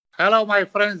Hello, my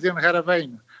friends in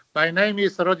Heerenveen. My name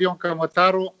is Rodion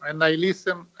Kamotaru, and I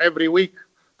listen every week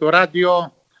to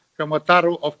Radio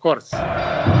Kamotaru, of course.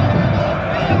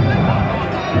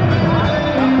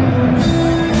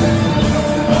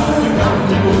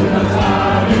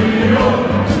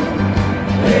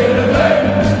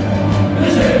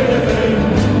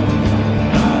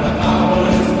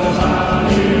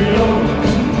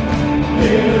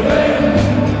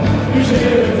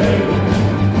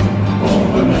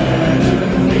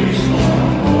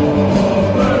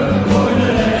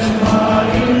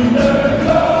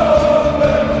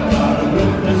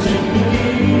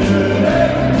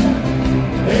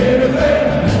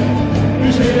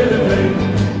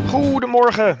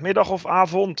 Goedemorgen, middag of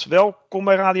avond. Welkom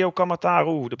bij Radio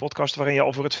Kamotaru, de podcast waarin je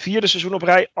al voor het 4e seizoen op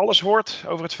rij alles hoort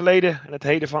over het verleden en het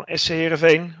heden van SC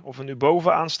Heerenveen. Of we nu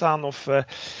bovenaan staan of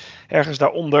ergens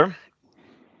daaronder.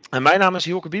 En mijn naam is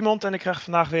Hielke Biemond en ik krijg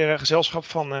vandaag weer gezelschap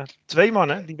van 2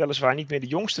 mannen die weliswaar niet meer de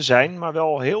jongste zijn, maar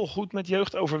wel heel goed met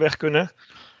jeugd overweg kunnen.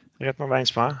 Redmar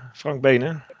Wijnsma, Frank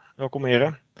Benen, welkom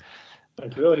heren.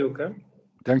 Dankjewel Hielke.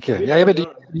 Dank je. Ja,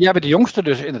 jij bent de jongste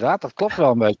dus inderdaad, dat klopt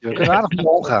wel een beetje. We kunnen aardig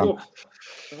omhoog gaan.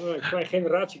 Een klein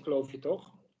generatiekloofje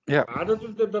toch? Ja. Maar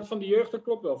dat van de jeugd, dat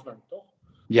klopt wel Frank, toch?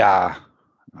 Ja,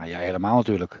 nou, jij helemaal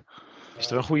natuurlijk.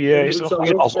 Is er een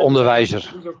goede Als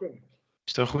onderwijzer.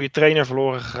 Is er een goede trainer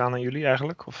verloren gegaan aan jullie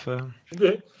eigenlijk? Of,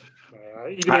 Nee. Nou ja,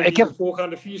 iedereen die de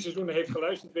voorgaande 4 seizoenen heeft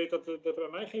geluisterd weet dat er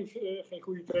aan mij geen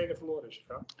goede trainer verloren is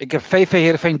gegaan. Ik heb VV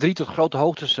Heerenveen 3 tot grote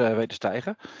hoogtes weten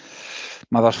stijgen.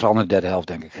 Maar was vooral in de derde helft,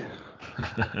 denk ik.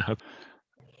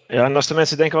 Ja, en als de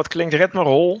mensen denken, wat klinkt Redmar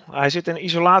hol? Hij zit in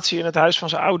isolatie in het huis van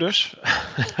zijn ouders.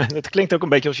 Het klinkt ook een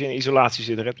beetje als je in isolatie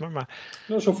zit, Redmar. Maar...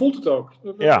 Nou, zo voelt het ook.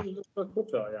 Dat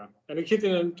klopt wel, ja. En ik zit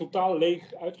in een totaal leeg,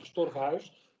 uitgestorven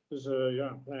huis. Dus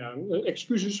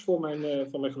excuses voor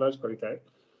mijn geluidskwaliteit.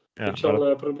 Ja, ik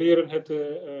zal proberen het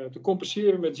te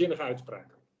compenseren met zinnige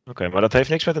uitspraken. Oké, maar dat heeft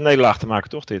niks met een nederlaag te maken,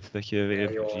 toch? Dat je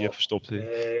weer je hebt verstopt.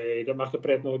 Nee, dat mag de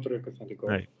pret nooit drukken, vind ik ook.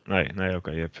 Nee,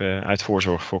 oké. Je hebt uit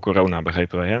voorzorg voor corona,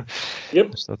 begrepen wij, hè?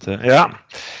 Yep. Dus dat, ja.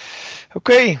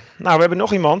 Oké, nou, we hebben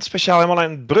nog iemand speciaal helemaal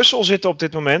in Brussel zitten op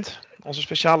dit moment. Onze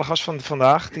speciale gast van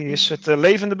vandaag, die is het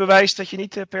levende bewijs dat je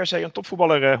niet per se een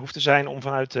topvoetballer hoeft te zijn om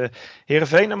vanuit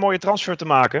Heerenveen een mooie transfer te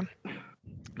maken.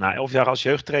 Na 11 jaar als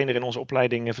jeugdtrainer in onze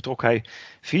opleiding vertrok hij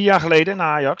 4 jaar geleden naar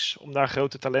Ajax om daar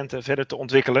grote talenten verder te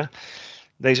ontwikkelen.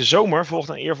 Deze zomer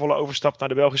volgde een eervolle overstap naar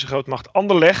de Belgische grootmacht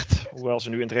Anderlecht, hoewel ze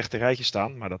nu in het rechte rijtje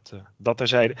staan, maar dat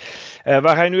terzijde.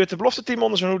 Waar hij nu het belofteteam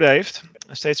onder zijn hoede heeft.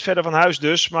 Steeds verder van huis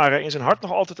dus, maar in zijn hart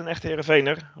nog altijd een echte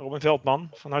Heerenveener. Robin Veldman,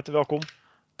 van harte welkom.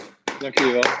 Dank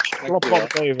jullie wel.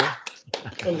 Klap even.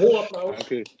 Een hol applaus. Dank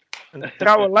u. Een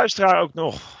trouwe luisteraar ook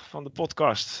nog van de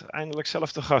podcast. Eindelijk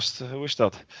zelf de gast. Hoe is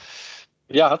dat?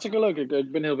 Ja, hartstikke leuk.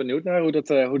 Ik ben heel benieuwd naar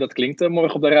hoe dat klinkt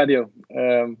morgen op de radio.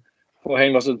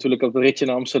 Voorheen was het natuurlijk op het ritje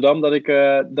naar Amsterdam dat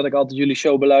ik altijd jullie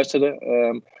show beluisterde.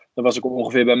 Dan was ik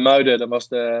ongeveer bij Muiden, dan was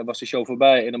de show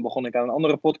voorbij en dan begon ik aan een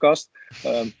andere podcast.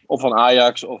 Of van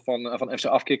Ajax of van FC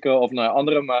Afkikken of naar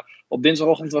andere. Maar op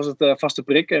dinsdagochtend was het vaste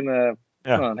prik en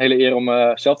een hele eer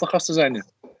om zelf de gast te zijn nu.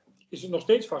 Is het nog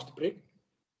steeds vaste prik?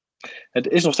 Het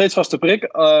is nog steeds vaste prik.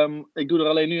 Ik doe er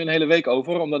alleen nu een hele week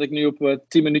over, omdat ik nu op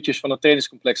 10 minuutjes van het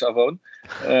trainingscomplex afwoon.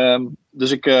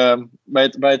 Dus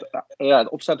bij het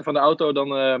opstarten van de auto,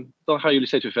 dan gaan jullie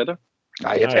steeds weer verder.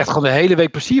 Ja, je hebt echt gewoon de hele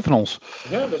week plezier van ons.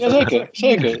 Ja, dat is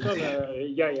zeker. Dan,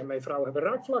 jij en mijn vrouw hebben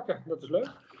raakvlakken, dat is leuk.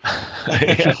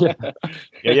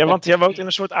 Ja, want jij woont in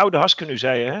een soort oude Hasken nu,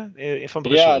 zei je, hè? Van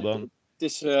Brussel dan.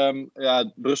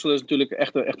 Brussel is natuurlijk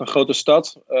echt een grote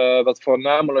stad, wat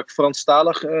voornamelijk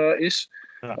Franstalig is.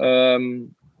 Ja.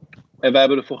 En wij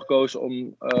hebben ervoor gekozen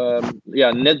om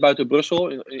net buiten Brussel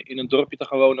in een dorpje te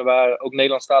gaan wonen waar ook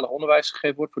Nederlandstalig onderwijs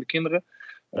gegeven wordt voor de kinderen.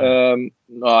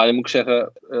 Dan moet ik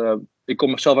zeggen, ik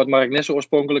kom zelf uit Marknesse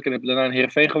oorspronkelijk en heb daarna in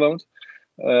Heerenveen gewoond.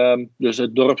 Dus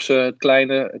het dorpse, het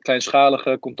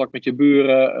kleinschalige, contact met je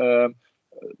buren,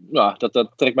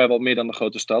 dat trekt mij wel meer dan de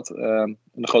grote stad. In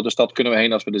de grote stad kunnen we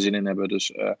heen als we er zin in hebben.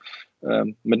 Dus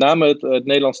met name het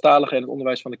Nederlandstalige en het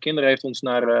onderwijs van de kinderen heeft ons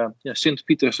naar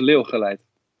Sint-Pieters-Leeuw geleid.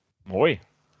 Mooi,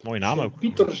 mooie naam ook.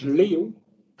 Sint-Pieters-Leeuw?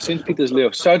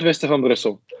 Sint-Pieters-Leeuw, zuidwesten van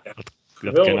Brussel.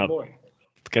 Mooi.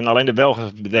 Dat kennen alleen de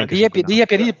Belgen bedenken. Die heb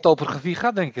je niet op topografie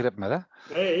gehad, denk ik, Redmar, hè?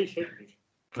 Nee, zeker niet.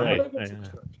 Nee.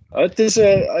 Het is,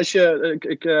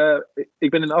 ik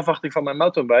ben in afwachting van mijn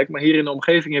mountainbike, maar hier in de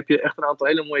omgeving heb je echt een aantal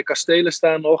hele mooie kastelen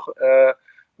staan nog.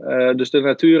 Dus de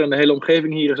natuur en de hele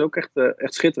omgeving hier is ook echt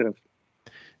schitterend.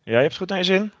 Ja, je hebt het goed naar je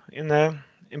zin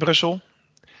in Brussel?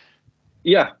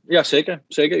 Ja, zeker.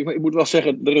 Ik moet wel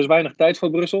zeggen, er is weinig tijd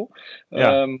voor Brussel.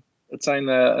 Ja. Het zijn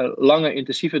lange,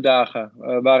 intensieve dagen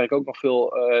waar ik ook nog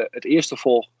veel het eerste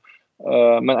volg.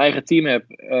 Mijn eigen team heb,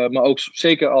 maar ook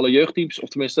zeker alle jeugdteams, of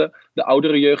tenminste de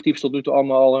oudere jeugdteams tot nu toe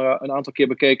allemaal al een aantal keer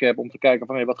bekeken heb om te kijken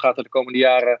van wat gaat er de komende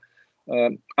jaren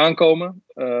aankomen.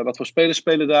 Wat voor spelers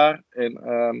spelen daar.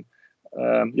 En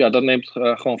dat neemt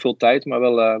gewoon veel tijd, maar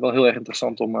wel heel erg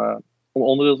interessant om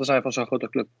onderdeel te zijn van zo'n grote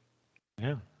club.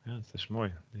 Ja, dat is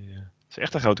mooi. Het is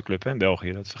echt een grote club in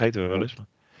België, dat vergeten we wel eens.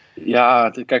 Ja,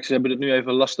 kijk, ze hebben het nu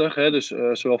even lastig. Hè? Dus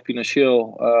zowel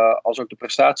financieel als ook de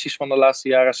prestaties van de laatste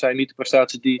jaren zijn niet de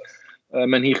prestaties die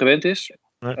men hier gewend is.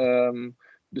 Nee.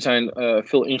 Er zijn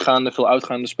veel ingaande, veel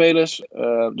uitgaande spelers.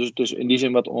 Dus in die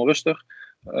zin wat onrustig.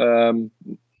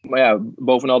 Maar ja,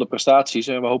 bovenal de prestaties.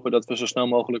 En we hopen dat we zo snel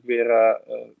mogelijk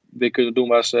weer kunnen doen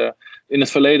waar ze in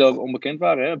het verleden ook onbekend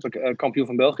waren. Hè? Kampioen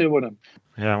van België worden.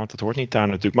 Ja, want dat hoort niet daar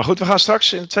natuurlijk. Maar goed, we gaan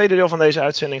straks in het tweede deel van deze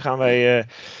uitzending gaan we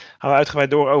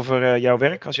uitgebreid door over jouw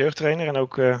werk als jeugdtrainer. En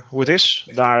ook hoe het is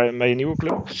daar met je nieuwe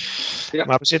club. Ja.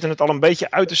 Maar we zitten het al een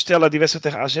beetje uit te stellen, die wedstrijd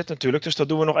tegen AZ natuurlijk. Dus dat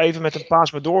doen we nog even met een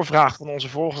paas me doorvraag van onze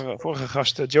vorige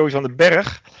gast Joey van den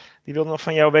Berg. Die wilde nog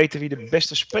van jou weten wie de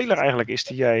beste speler eigenlijk is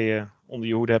die jij onder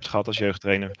je hoede hebt gehad als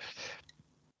jeugdtrainer.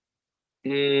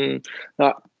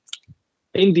 Nou,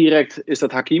 indirect is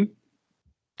dat Hakim.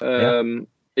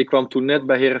 Ik kwam toen net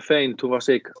bij Heerenveen, toen was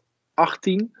ik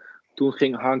 18. Toen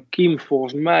ging Hakim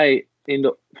volgens mij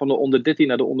van de onder 13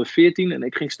 naar de onder 14. En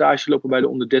ik ging stage lopen bij de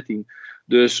onder 13.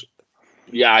 Dus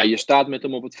ja, je staat met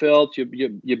hem op het veld.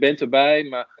 Je bent erbij.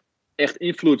 Maar echt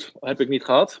invloed heb ik niet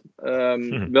gehad.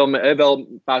 Wel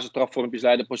een paar strafvormpjes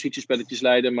leiden, positiespelletjes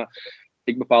leiden. Maar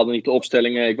ik bepaalde niet de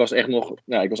opstellingen. Ik was echt nog...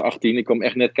 ik was 18. Ik kwam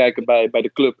echt net kijken bij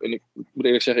de club. En ik moet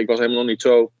eerlijk zeggen, ik was helemaal nog niet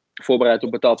zo voorbereid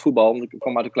op betaald voetbal. Want ik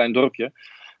kwam uit een klein dorpje.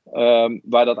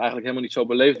 Waar dat eigenlijk helemaal niet zo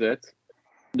beleefd werd.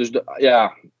 Dus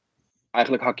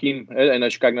eigenlijk Hakim. Hè, en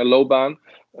als je kijkt naar de loopbaan.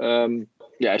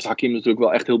 Is Hakim natuurlijk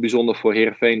wel echt heel bijzonder voor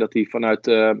Heerenveen. Dat hij vanuit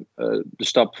de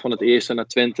stap van het eerste naar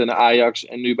Twente, naar Ajax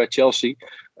en nu bij Chelsea.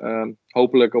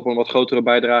 Hopelijk op een wat grotere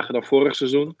bijdrage dan vorig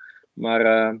seizoen.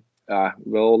 Maar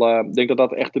ik denk dat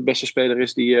dat echt de beste speler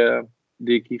is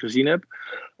die ik hier gezien heb.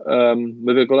 Daar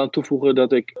wil ik wel aan toevoegen dat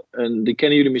die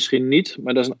kennen jullie misschien niet.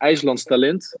 Maar dat is een IJslands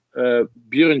talent.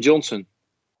 Björn Johnson.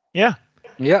 Ja,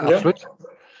 absoluut.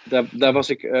 Daar was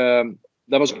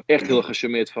ik echt heel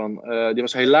gecharmeerd van. Die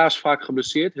was helaas vaak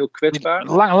geblesseerd, heel kwetsbaar.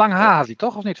 Lang haar had hij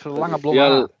toch, of niet? Voor lange blonde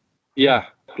haar.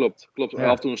 Ja, klopt. Ja.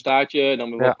 Af en toe een staartje, dan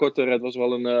weer wat korter. Het was wel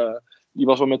die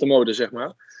was wel met de mode, zeg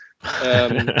maar.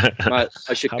 Maar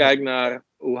als je kijkt naar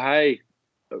hoe hij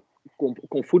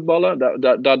kon voetballen,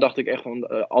 daar dacht ik echt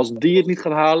van, als die het niet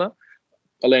gaat halen,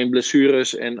 alleen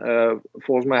blessures en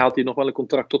volgens mij had hij nog wel een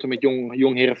contract tot en met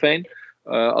jong Heerenveen.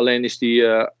 Alleen is die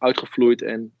uitgevloeid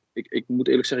en ik moet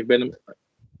eerlijk zeggen, ik ben hem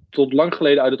tot lang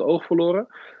geleden uit het oog verloren.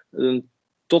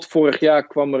 Tot vorig jaar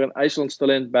kwam er een IJslands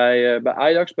talent bij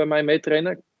Ajax bij mij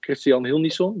meetrainen. Christian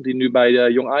Hilnisson, die nu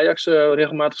bij Jong Ajax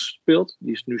regelmatig speelt.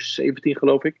 Die is nu 17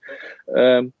 geloof ik.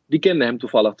 Die kende hem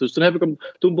toevallig. Dus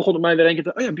toen begon het mij weer een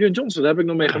keer te... Björn Johnson, daar heb ik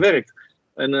nog mee gewerkt.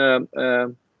 En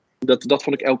dat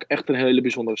vond ik ook echt een hele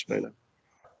bijzondere speler.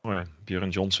 Oh ja, Björn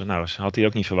Johnson, had hij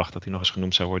ook niet verwacht dat hij nog eens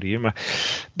genoemd zou worden hier. Maar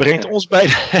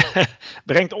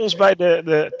brengt ons bij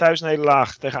de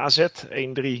thuisnederlaag tegen AZ 1-3.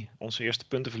 Onze eerste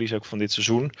puntenverlies ook van dit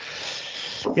seizoen.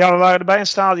 Ja, we waren erbij in het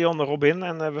stadion, Robin.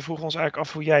 En we vroegen ons eigenlijk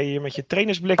af hoe jij hier met je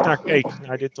trainersblik naar keek.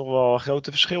 Naar dit toch wel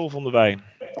grote verschil, vonden wij.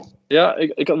 Ja,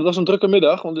 het was een drukke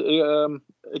middag. Want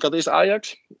ik had eerst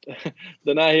Ajax,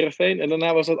 daarna Heerenveen en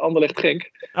daarna was dat Anderlecht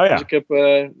Genk. Oh ja.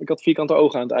 Dus ik had vierkante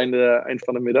ogen aan het eind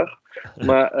van de middag.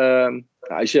 Maar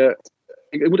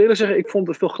ik moet eerlijk zeggen, ik vond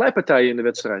er veel glijpartijen in de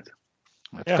wedstrijd.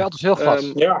 Het veld is heel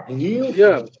vast. Ja,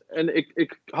 en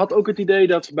ik had ook het idee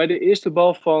dat bij de eerste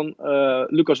bal van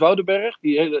Lucas Woudenberg,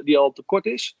 die al te kort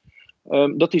is,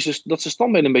 dat zijn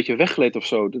standbeen een beetje weggleed of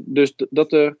zo. Dus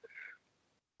dat er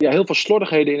heel veel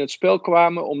slordigheden in het spel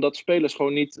kwamen, omdat spelers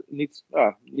gewoon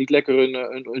niet lekker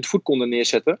hun voet konden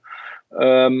neerzetten.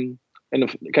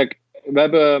 Kijk, we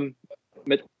hebben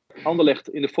met Anderlecht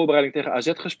in de voorbereiding tegen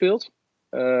AZ gespeeld.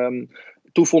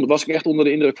 Toen was ik echt onder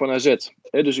de indruk van AZ.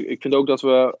 Dus ik vind ook dat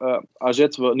we AZ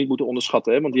niet moeten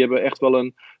onderschatten. Want die hebben echt wel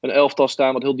een elftal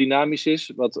staan wat heel dynamisch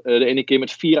is. Wat de ene keer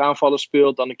met 4 aanvallen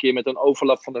speelt. Dan een keer met een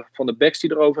overlap van de backs die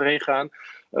er overheen gaan.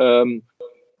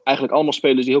 Eigenlijk allemaal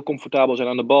spelers die heel comfortabel zijn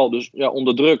aan de bal. Dus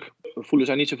onder druk voelen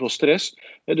zij niet zoveel stress.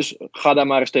 Dus ga daar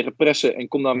maar eens tegen pressen. En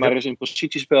kom daar maar eens in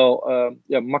positiespel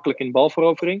makkelijk in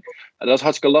balverovering. En dat is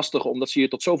hartstikke lastig. Omdat ze je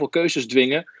tot zoveel keuzes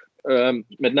dwingen.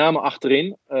 Met name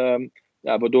achterin.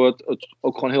 Waardoor het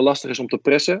ook gewoon heel lastig is om te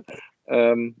pressen.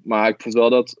 Maar ik vond wel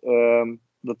dat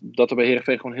dat er bij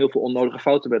Heerenveen gewoon heel veel onnodige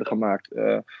fouten werden gemaakt.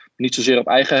 Niet zozeer op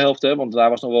eigen helft, hè, want daar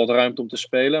was nog wel wat ruimte om te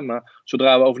spelen. Maar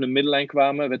zodra we over de middenlijn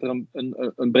kwamen, werd er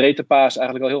een breedte paas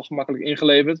eigenlijk al heel gemakkelijk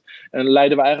ingeleverd. En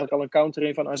leidden we eigenlijk al een counter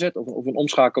in van AZ of een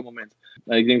omschakelmoment.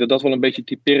 Ik denk dat dat wel een beetje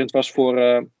typerend was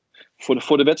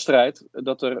voor de wedstrijd.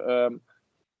 Dat er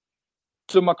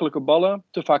te makkelijke ballen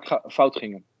te vaak fout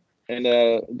gingen. En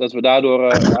dat we daardoor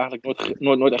eigenlijk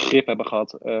nooit echt grip hebben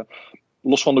gehad.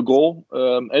 Los van de goal.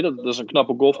 Dat is een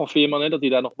knappe goal van Veerman, dat hij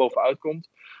daar nog bovenuit komt.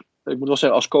 Ik moet wel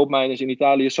zeggen, als Koopmeiners in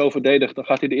Italië zo verdedigt, dan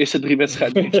gaat hij de eerste 3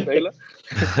 wedstrijden niet spelen.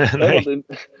 Nee.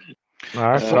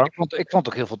 Maar ik vond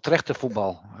ook heel veel terechte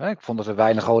voetbal. Ik vond dat er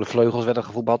weinig rode vleugels werden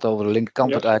gevoetbald. Over de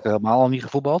linkerkant werd eigenlijk helemaal niet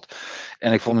gevoetbald.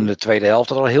 En ik vond in de tweede helft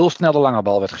dat er al heel snel de lange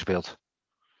bal werd gespeeld.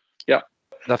 Ja.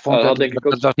 Dat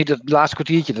was niet het laatste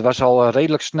kwartiertje. Dat was al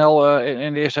redelijk snel.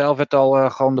 In de eerste helft werd al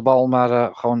gewoon de bal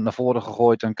maar gewoon naar voren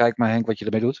gegooid. En kijk maar Henk wat je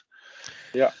ermee doet.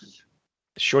 Ja.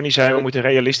 Johnny zei, we moeten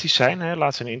realistisch zijn. Hè?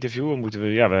 Laatst in een interview.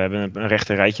 We hebben een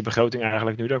rechte rijtje begroting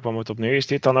eigenlijk nu. Daar kwam het op neer. Is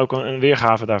dit dan ook een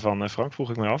weergave daarvan, Frank? Vroeg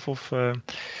ik me af. Of,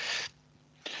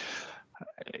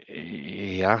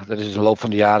 Ja, dat is in de loop van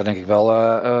de jaren denk ik wel.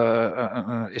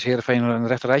 Is Heerenveen een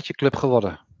rechte rijtje club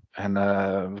geworden. En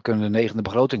we kunnen de 9e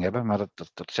begroting hebben. Maar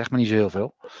dat zegt me niet zo heel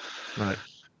veel. Nee.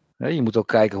 Nee, je moet ook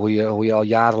kijken hoe je al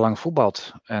jarenlang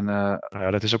voetbalt. En,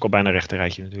 dat is ook al bijna een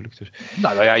rechterrijtje natuurlijk. Dus.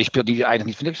 Nou ja, je speelt die eindigt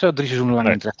niet, vind ik zo, 3 seizoenen lang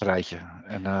in het rechterrijtje.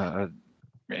 En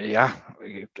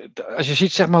als je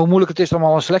ziet zeg maar, hoe moeilijk het is om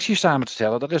al een selectie samen te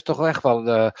stellen, dat is toch echt wel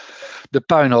de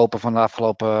puinhopen van de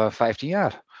afgelopen 15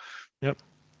 jaar. Ja.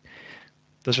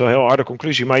 Dat is wel een heel harde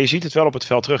conclusie, maar je ziet het wel op het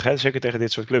veld terug, hè? Zeker tegen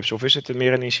dit soort clubs. Of is het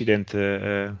meer een incident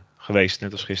geweest,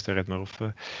 net als gisteren, Redmer? Of,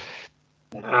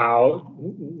 Nou,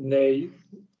 nee.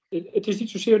 Het is niet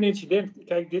zozeer een incident.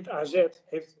 Kijk, dit AZ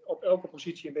heeft op elke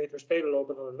positie een betere speler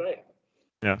lopen dan wij hebben.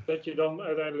 Ja. Dat je dan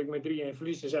uiteindelijk met 3-1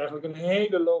 verliest is eigenlijk een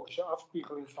hele logische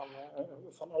afspiegeling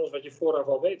van alles wat je vooraf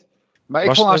al weet. Maar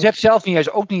ik vond AZ zelf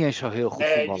ook niet eens zo heel goed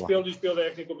voetballen. Nee, die speelde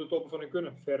echt niet op de toppen van hun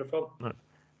kunnen. Verre van. Nee.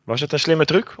 Was het een slimme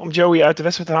truc om Joey uit de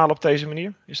wedstrijd te halen op deze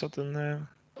manier? Is dat een...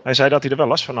 Hij zei dat hij er wel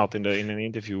last van had in een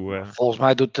interview. Volgens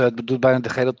mij doet bijna de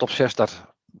gele top 6 dat.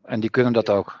 En die kunnen dat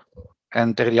ook.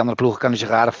 En tegen die andere ploegen kan hij zich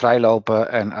aardig vrijlopen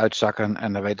en uitzakken.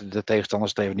 En dan weten de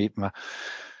tegenstanders het even niet. Maar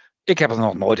ik heb het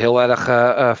nog nooit heel erg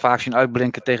vaak zien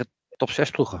uitblinken tegen top 6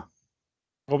 ploegen.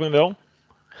 Robin wel?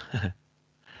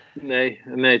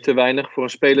 Nee, te weinig. Voor een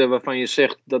speler waarvan je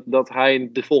zegt dat hij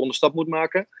de volgende stap moet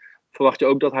maken, verwacht je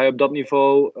ook dat hij op dat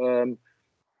niveau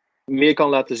meer kan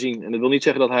laten zien. En dat wil niet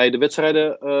zeggen dat hij de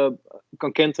wedstrijden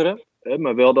kan kenteren.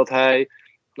 Maar wel dat hij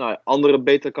anderen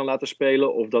beter kan laten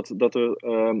spelen. Of dat er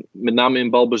met name in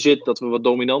balbezit dat we wat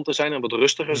dominanter zijn en wat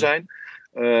rustiger zijn.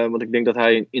 Want ik denk dat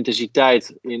hij in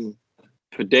intensiteit in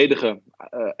verdedigen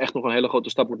echt nog een hele grote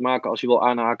stap moet maken als hij wil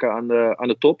aanhaken aan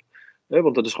de top.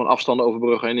 Want dat is gewoon afstanden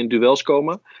overbruggen en in duels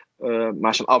komen.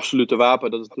 Maar zijn absolute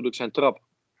wapen, dat is natuurlijk zijn trap.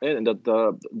 En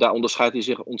daar onderscheidt hij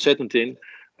zich ontzettend in.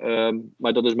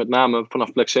 Maar dat is met name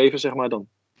vanaf plek 7, zeg maar dan.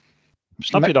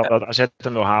 Snap je dan dat AZ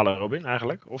hem wil halen, Robin,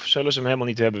 eigenlijk? Of zullen ze hem helemaal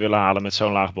niet hebben willen halen met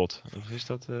zo'n laag bod? Of is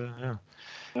dat,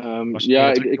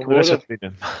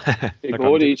 ik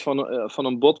hoorde iets van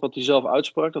een bod wat hij zelf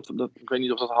uitsprak. Ik weet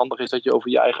niet of dat handig is dat je over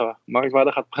je eigen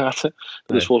marktwaarde gaat praten.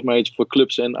 Dat is volgens mij iets voor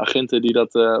clubs en agenten die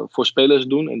dat voor spelers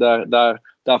doen. En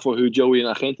daarvoor huurt Joey een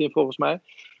agent in, volgens mij.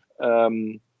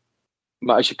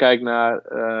 Maar als je kijkt naar...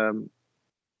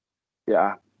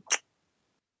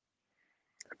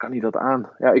 kan hij dat aan?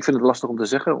 Ja, ik vind het lastig om te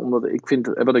zeggen. Omdat ik vind,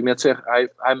 wat ik net zeg,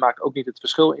 hij maakt ook niet het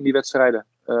verschil in die wedstrijden.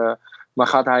 Maar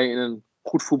gaat hij in een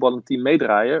goed voetballend team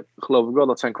meedraaien, geloof ik wel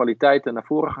dat zijn kwaliteiten naar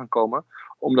voren gaan komen.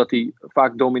 Omdat hij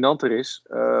vaak dominanter is,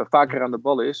 vaker aan de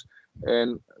bal is.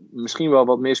 En misschien wel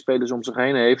wat meer spelers om zich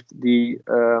heen heeft die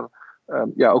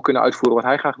ook kunnen uitvoeren wat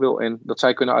hij graag wil. En dat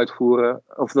zij kunnen uitvoeren,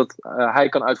 of dat hij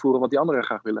kan uitvoeren wat die anderen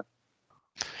graag willen.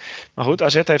 Maar goed,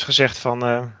 AZ heeft gezegd van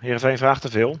Heerenveen vraagt te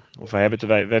veel. Of wij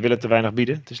willen te weinig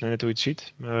bieden. Het is net hoe je het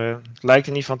ziet. Maar het lijkt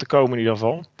er niet van te komen in ieder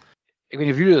geval. Ik weet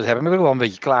niet of jullie dat hebben, maar ik ben wel een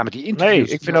beetje klaar met die interviews.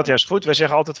 Nee, ik vind dat juist goed. Wij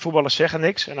zeggen altijd voetballers zeggen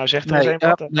niks. En nou zegt er eens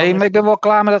wat. Nee, maar ik ben wel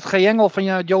klaar met dat gejengel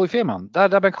van Joey Veerman. Daar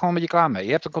ben ik gewoon een beetje klaar mee.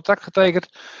 Je hebt een contract getekend.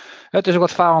 Het is ook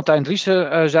wat Valentijn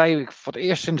Driessen zei. Voor het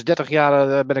eerst sinds 30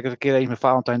 jaar ben ik het een keer eens met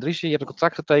Valentijn Driessen. Je hebt een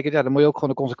contract getekend. Ja, dan moet je ook gewoon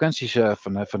de consequenties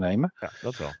van nemen. Ja,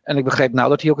 dat wel. En ik begreep nou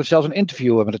dat hij ook zelfs een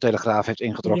interview met de Telegraaf heeft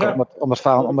ingetrokken. Ja.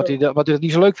 Omdat hij het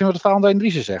niet zo leuk vindt wat Valentijn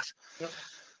Driessen zegt. Ja.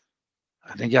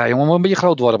 Ik denk, ja jongen, moet een beetje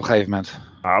groot worden op een gegeven moment.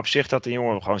 Maar op zich dat de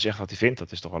jongen gewoon zegt wat hij vindt,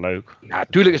 dat is toch wel leuk. Ja,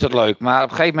 tuurlijk is dat leuk. Maar op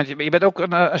een gegeven moment, je bent ook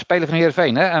een speler van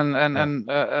Heerenveen. Hè? En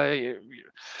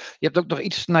je hebt ook nog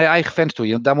iets naar je eigen fans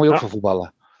toe. Daar moet je ook voor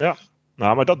voetballen. Ja.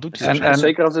 Nou, maar dat doet hij. En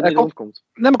zeker als het niet rondkomt.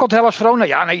 Nee, maar komt Hellas Verona?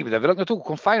 Ja, nee, daar wil ik naartoe.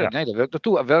 Komt Feyenoord? Nee, daar wil ik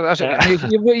naartoe.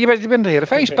 Je bent een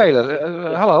Heerenveen-speler.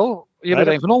 Hallo, je bent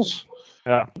een van ons.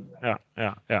 Ja.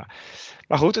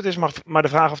 Maar goed, het is maar de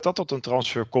vraag of dat tot een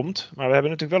transfer komt. Maar we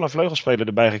hebben natuurlijk wel een vleugelspeler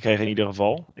erbij gekregen in ieder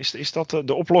geval. Is dat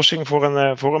de oplossing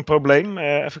voor een probleem?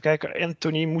 Even kijken,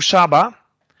 Anthony Moussaba.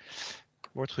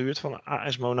 Wordt gehuurd van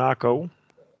AS Monaco.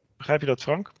 Begrijp je dat,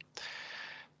 Frank?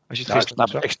 Als je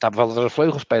het ik snap wel dat er een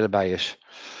vleugelspeler bij is.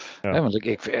 Ja. Want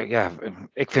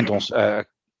ik vind ons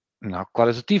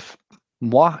kwalitatief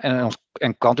moi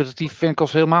en kwantitatief vind ik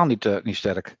ons helemaal niet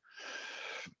sterk.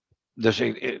 Dus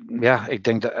ik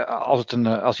denk dat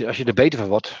als je er beter van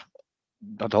wordt,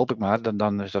 dat hoop ik maar,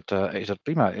 dan is dat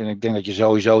prima. En ik denk dat je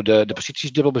sowieso de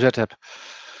posities dubbel bezet hebt.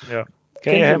 Ja.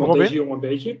 Ken je hem, Robin? Deze jongen een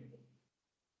beetje?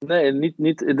 Nee,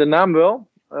 niet de naam wel.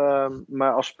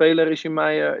 Maar als speler is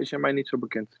hij mij niet zo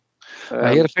bekend.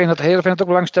 Heerenveen had ook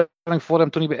belangstelling voor hem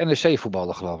toen hij bij NEC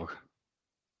voetbalde, geloof ik.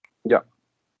 Ja.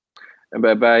 En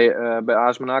bij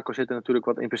AS Monaco zitten natuurlijk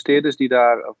wat investeerders die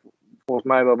daar volgens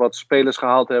mij wel wat spelers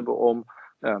gehaald hebben om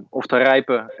of te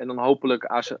rijpen en dan hopelijk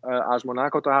AS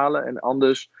Monaco te halen. En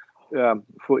anders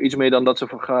voor iets meer dan dat ze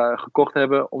gekocht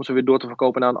hebben om ze weer door te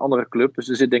verkopen naar een andere club. Dus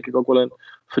er zit denk ik ook wel een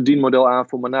verdienmodel aan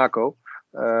voor Monaco.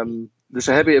 Dus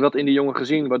ze hebben wat in die jongen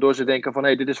gezien, waardoor ze denken van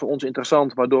dit is voor ons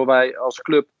interessant, waardoor wij als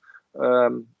club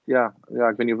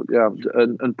ik weet niet,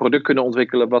 een product kunnen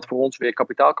ontwikkelen wat voor ons weer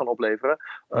kapitaal kan opleveren.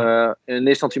 In eerste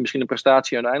instantie misschien een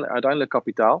prestatie en uiteindelijk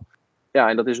kapitaal. Ja,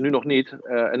 en dat is nu nog niet.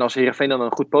 En als Heerenveen dan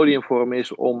een goed podium voor hem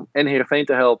is om en Heerenveen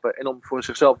te helpen en om voor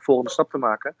zichzelf de volgende stap te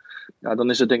maken, dan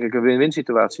is het denk ik een win-win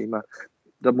situatie. Maar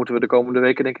dat moeten we de komende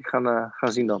weken denk ik gaan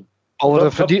zien dan.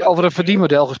 Over een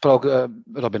verdienmodel gesproken,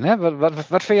 Robin. Hè? Wat vind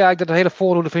je eigenlijk dat de hele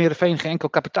voorhoede van Heerenveen geen enkel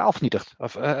kapitaal vernietigt?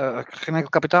 Of geen enkel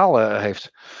kapitaal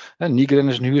heeft? Nygren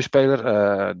is een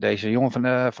huurspeler. Deze jongen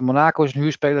van Monaco is een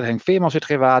huurspeler. Henk Veerman zit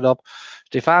geen waarde op.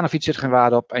 Stefanovic zit geen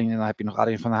waarde op. En dan heb je nog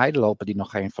Arjen van der Heijden lopen die nog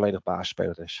geen volledig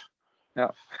basisspeler is.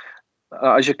 Ja.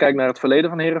 Als je kijkt naar het verleden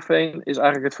van Heerenveen, is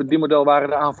eigenlijk het verdienmodel waren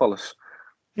de aanvallers.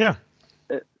 Ja.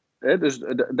 Dus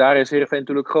daar is Heerenveen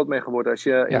natuurlijk groot mee geworden. Als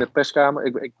je in de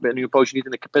perskamer, ik ben nu een poosje niet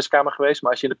in de perskamer geweest,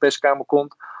 maar als je in de perskamer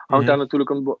komt, hangt daar natuurlijk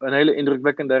een hele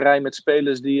indrukwekkende rij met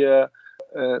spelers die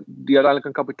uiteindelijk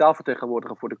een kapitaal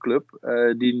vertegenwoordigen voor de club.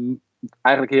 Die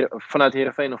eigenlijk vanuit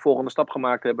Heerenveen een volgende stap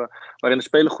gemaakt hebben, waarin de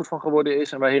speler goed van geworden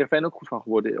is en waar Heerenveen ook goed van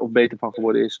geworden is, of beter van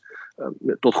geworden is,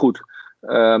 tot goed.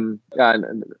 En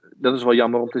dat is wel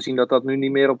jammer om te zien dat nu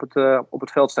niet meer op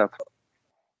het veld staat.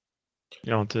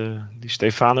 Ja, want die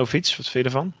Stefanovic, wat vind je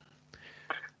ervan?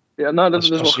 Ja, nou, dat is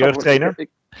wel jeugdtrainer.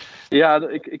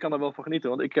 Ik kan er wel van genieten.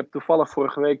 Want ik heb toevallig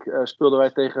vorige week speelden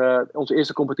wij tegen onze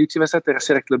eerste competitiewedstrijd tegen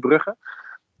Cercle Brugge.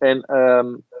 En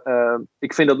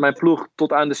ik vind dat mijn ploeg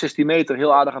tot aan de 16 meter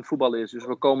heel aardig aan het voetballen is. Dus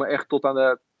we komen echt tot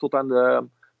aan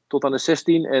de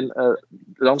 16. En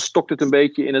dan stokt het een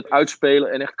beetje in het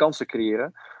uitspelen en echt kansen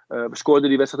creëren. We scoorden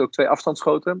die wedstrijd ook 2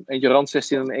 afstandsschoten. Eentje rand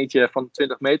 16 en eentje van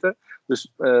 20 meter.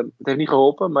 Dus het heeft niet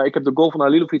geholpen. Maar ik heb de goal van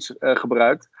Halilovic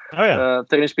gebruikt.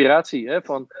 Ter inspiratie.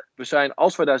 Van,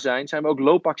 als we daar zijn we ook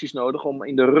loopacties nodig om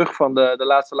in de rug van de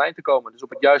laatste lijn te komen. Dus op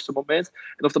het juiste moment.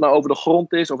 En of dat nou over de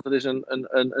grond is, of dat is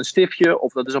een stiftje,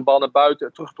 of dat is een bal naar buiten,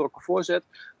 een teruggetrokken voorzet.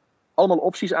 Allemaal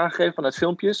opties aangegeven vanuit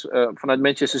filmpjes, vanuit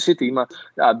Manchester City. Maar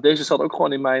deze zat ook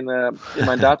gewoon in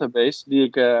mijn database. Die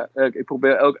ik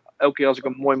probeer elke keer als ik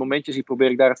een mooi momentje zie, probeer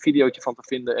ik daar het videootje van te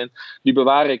vinden. En die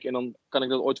bewaar ik. En dan kan ik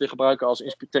dat ooit weer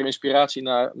gebruiken ter inspiratie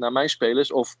naar mijn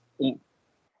spelers. Of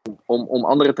om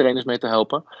andere trainers mee te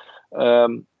helpen.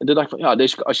 En toen dacht ik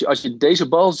van, als je deze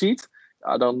bal ziet,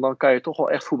 dan kan je toch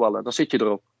wel echt voetballen. Dan zit je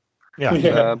erop.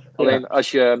 Ja. Alleen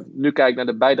als je nu kijkt naar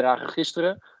de bijdrage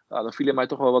gisteren, dan viel hij mij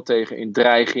toch wel wat tegen in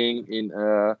dreiging.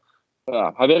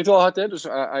 Hij werkt wel hard, hè, dus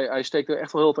hij steekt er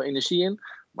echt wel heel veel energie in.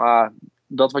 Maar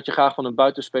dat wat je graag van een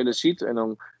buitenspeler ziet, en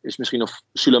dan is misschien of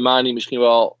Sulemani misschien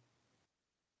wel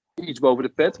iets boven de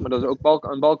pet, maar dat is ook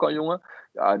een Balkanjongen.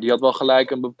 Ja, die had wel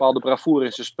gelijk een bepaalde bravoure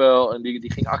in zijn spel en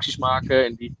die ging acties maken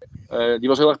en die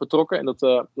was heel erg betrokken. En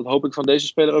dat hoop ik van deze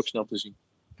speler ook snel te zien.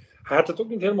 Hij had het ook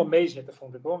niet helemaal meezetten,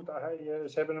 vond ik. Want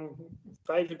ze hebben hem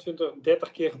 25,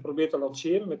 30 keer geprobeerd te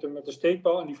lanceren met de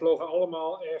steekbal. En die vlogen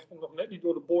allemaal echt nog net niet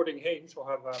door de boarding heen. Zo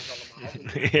hard waren ze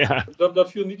allemaal. Ja.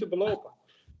 Dat viel niet te belopen.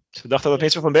 Ze dachten dat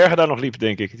Mitchell van Bergen daar nog liep,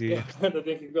 denk ik. Ja, dat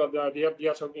denk ik wel. Ja, die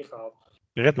had ze ook niet gehaald.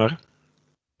 Redmer,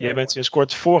 jij bent sinds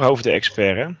kort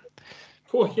voorhoofden-expert, hè?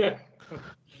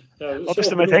 Wat is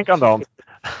er met Henk aan de hand?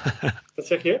 Wat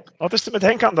zeg je? Wat is er met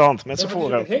Henk aan de hand, met zijn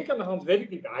voorhoofd? Met Henk aan de hand weet ik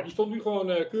niet. Die stond nu gewoon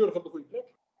keurig op de goede plek.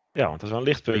 Ja, want dat is wel een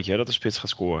lichtpuntje, hè, dat de spits gaat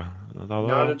scoren.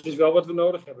 Dat is wel wat we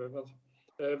nodig hebben. Want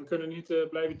we kunnen niet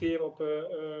blijven teren op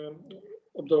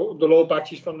op de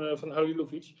loopacties van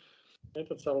Halilovic.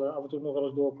 Dat zal af en toe nog wel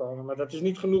eens doorkomen. Maar dat is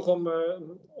niet genoeg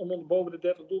om boven de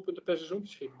 30 doelpunten per seizoen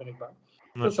te schieten, ben ik bang.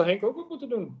 Nee. Dat zou Henk ook moeten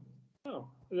doen. Nou,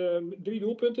 3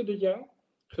 doelpunten dit jaar.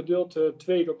 Gedeeld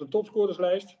tweede op de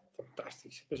topscorerslijst.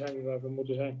 Fantastisch. Daar zijn we waar we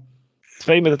moeten zijn.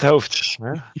 2 met het hoofd.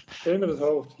 Hè? 2 met het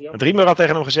hoofd, ja. Riemer had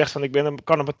tegen hem gezegd van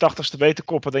kan op mijn 80ste beter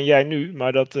koppen dan jij nu.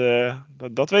 Maar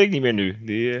dat weet ik niet meer nu.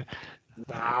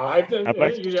 Nou,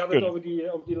 jullie hadden het over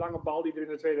die lange bal die er in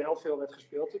de tweede helft veel werd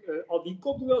gespeeld. Al die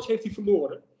kopduels heeft hij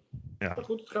verloren. Ja. Maar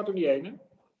goed, het gaat er niet heen,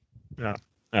 hè?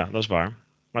 Ja, dat is waar.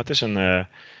 Maar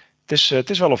het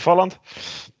is wel opvallend.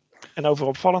 En over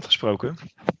opvallend gesproken.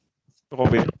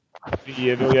 Robin,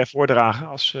 wie wil jij voordragen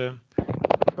als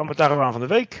commentaar van de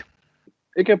week?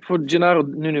 Ik heb voor Gennaro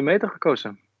Nuno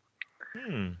gekozen.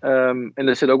 En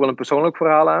er zit ook wel een persoonlijk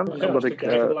verhaal aan. Ja, omdat ik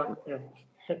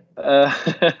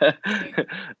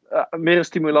meer een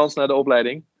stimulans naar de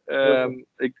opleiding.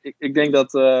 Ik denk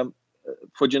dat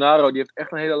voor Gennaro, die heeft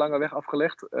echt een hele lange weg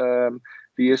afgelegd.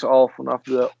 Die is al vanaf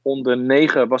de onder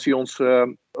 9 was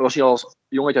hij als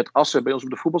jongetje uit Assen bij ons op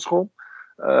de voetbalschool.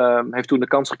 Heeft toen de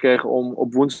kans gekregen om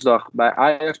op woensdag bij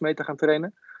Ajax mee te gaan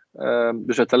trainen.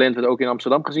 Dus het talent werd ook in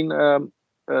Amsterdam gezien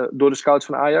door de scouts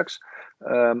van Ajax.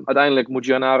 Uiteindelijk moet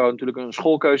Gennaro natuurlijk een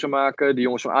schoolkeuze maken. De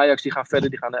jongens van Ajax die gaan verder,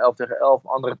 die gaan naar 11 tegen 11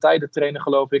 andere tijden trainen,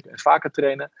 geloof ik. En vaker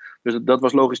trainen. Dus dat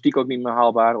was logistiek ook niet meer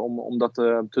haalbaar om dat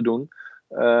te doen.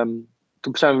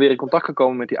 Toen zijn we weer in contact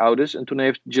gekomen met die ouders. En toen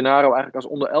heeft Gennaro eigenlijk als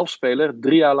onder 11 speler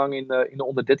 3 jaar lang in de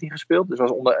onder 13 gespeeld. Dus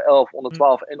als onder 11, onder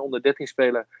 12 en onder 13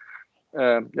 speler.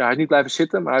 Hij is niet blijven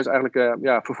zitten, maar hij is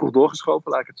eigenlijk vervroegd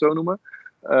doorgeschoven, laat ik het zo noemen.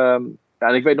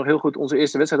 En ik weet nog heel goed, onze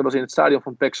eerste wedstrijd was in het stadion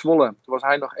van PEC Zwolle. Toen was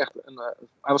hij nog echt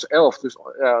hij was 11, dus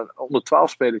onder 12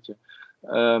 spelertje.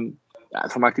 Toen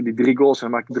maakte hij die 3 goals en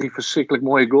hij maakte 3 verschrikkelijk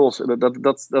mooie goals.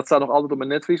 Dat staat nog altijd op mijn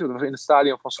netvlies, dat was in het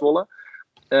stadion van Zwolle.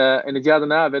 En het jaar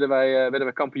daarna werden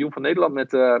wij kampioen van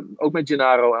Nederland, ook met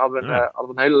Gennaro. Hadden we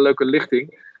een hele leuke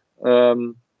lichting.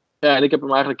 En ik heb hem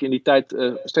eigenlijk in die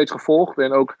tijd steeds gevolgd.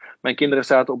 En ook mijn kinderen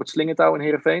zaten op het Slingertouw in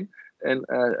Heerenveen. En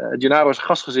Gennaro's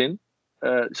gastgezin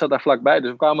zat daar vlakbij.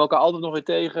 Dus we kwamen elkaar altijd nog weer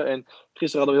tegen. En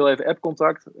gisteren hadden we heel even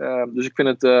app-contact. Dus ik vind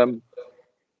het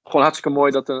gewoon hartstikke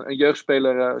mooi dat een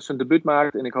jeugdspeler zijn debuut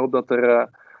maakt. En ik hoop dat er...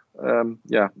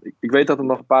 ik weet dat er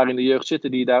nog een paar in de jeugd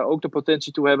zitten die daar ook de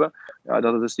potentie toe hebben. Ja,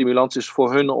 dat het een stimulans is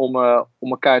voor hun om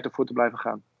elkaar ervoor te blijven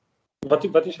gaan.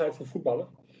 Wat is hij voor voetballer?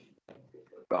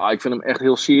 Ja, ik vind hem echt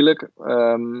heel sierlijk.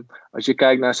 Als je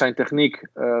kijkt naar zijn techniek,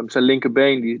 zijn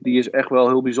linkerbeen, die is echt wel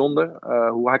heel bijzonder.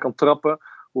 Hoe hij kan trappen,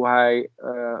 hoe hij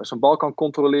zijn bal kan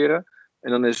controleren.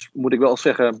 En dan moet ik wel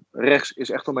zeggen, rechts is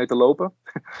echt om mee te lopen.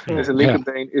 En zijn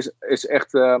linkerbeen is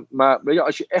echt... maar weet je,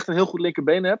 als je echt een heel goed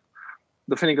linkerbeen hebt,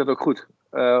 dan vind ik dat ook goed.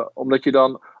 Omdat je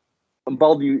dan een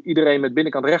bal die iedereen met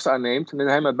binnenkant rechts aanneemt, neemt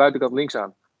hij met buitenkant links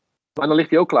aan. Maar dan ligt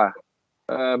hij ook klaar.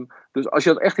 Dus als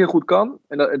je dat echt heel goed kan,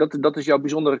 en dat is jouw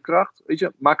bijzondere kracht, weet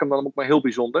je, maak hem dan ook maar heel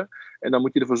bijzonder. En dan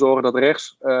moet je ervoor zorgen dat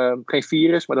rechts geen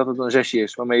 4 is, maar dat het een 6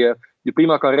 is. Waarmee je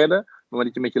prima kan redden, maar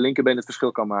dat je met je linkerbeen het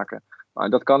verschil kan maken. Nou,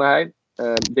 dat kan hij.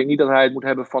 Ik denk niet dat hij het moet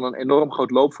hebben van een enorm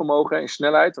groot loopvermogen en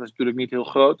snelheid. Dat is natuurlijk niet heel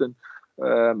groot.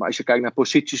 Maar als je kijkt naar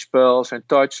positiespel, zijn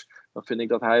touch, dan vind ik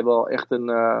dat hij wel echt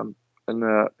de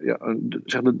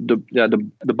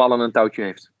bal aan een touwtje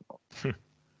heeft.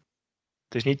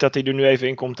 Het is niet dat hij er nu even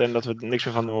in komt en dat we er niks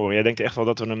meer van horen. Jij denkt echt wel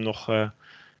dat we hem nog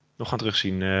gaan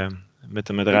terugzien met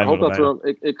de Rijnmond.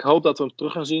 Ik hoop dat we hem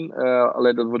terug gaan zien.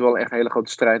 Alleen dat wordt wel echt een hele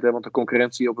grote strijd. Hè, want de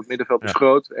concurrentie op het middenveld is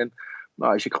groot. En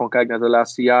als je gewoon kijkt naar de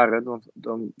laatste jaren,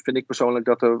 dan vind ik persoonlijk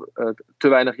dat er te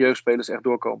weinig jeugdspelers echt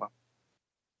doorkomen.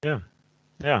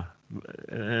 Ja.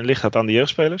 Ligt dat aan de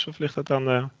jeugdspelers of ligt dat aan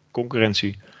de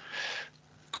concurrentie?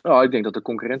 Nou, ik denk dat de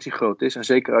concurrentie groot is. En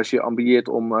zeker als je ambieert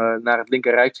om naar het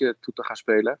linkerrijtje toe te gaan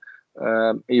spelen.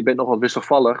 En je bent nog wat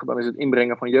wisselvallig. Dan is het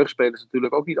inbrengen van jeugdspelers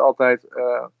natuurlijk ook niet altijd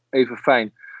even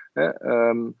fijn. Hè?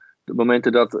 De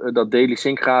momenten dat Daly,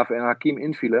 Sinkgraven en Hakim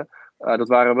invielen. Dat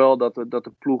waren wel dat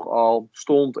de ploeg al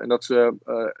stond. En dat ze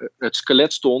het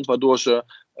skelet stond. Waardoor ze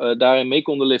daarin mee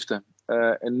konden liften.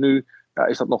 En nu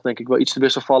is dat nog denk ik wel iets te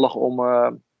wisselvallig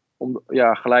om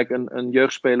gelijk een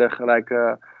jeugdspeler gelijk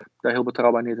daar heel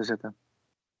betrouwbaar neer te zetten.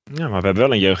 Ja, maar we hebben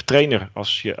wel een jeugdtrainer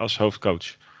als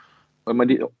hoofdcoach. Maar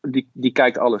die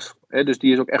kijkt alles. Hè? Dus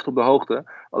die is ook echt op de hoogte.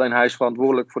 Alleen hij is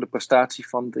verantwoordelijk voor de prestatie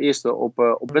van het eerste op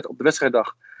de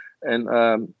wedstrijddag. En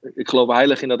ik geloof er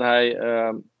heilig in dat hij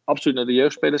absoluut naar de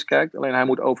jeugdspelers kijkt. Alleen hij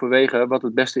moet overwegen wat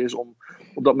het beste is om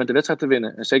op dat moment de wedstrijd te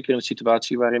winnen. En zeker in de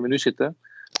situatie waarin we nu zitten.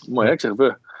 Mooi hè, ik zeg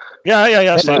we. Ja.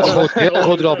 Heel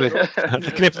goed, Robin.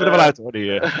 Dat knippen we er wel uit hoor.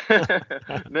 Nee.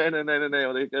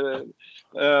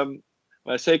 Want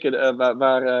Maar zeker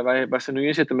waar ze nu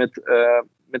in zitten met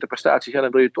de prestaties,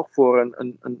 dan wil je toch voor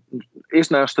eerst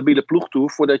naar een stabiele ploeg toe,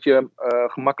 voordat je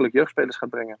gemakkelijk jeugdspelers gaat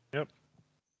brengen. Ja.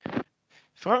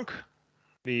 Frank,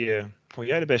 wie vond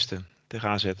jij de beste tegen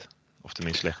AZ? Of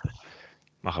tenminste slechte?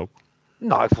 Mag ook.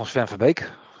 Nou, ik vond Sven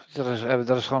Verbeek.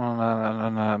 Dat is gewoon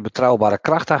een betrouwbare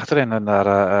kracht achterin.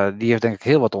 En die heeft denk ik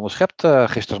heel wat onderschept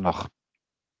gisteren nog.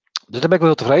 Dus daar ben ik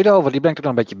wel heel tevreden over. Die brengt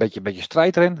ook nog een beetje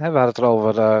strijd erin. We hadden het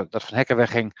erover dat Van Hekken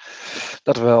wegging.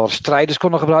 Dat we wel strijders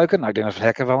konden gebruiken. Nou, ik denk dat Van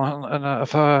Hekken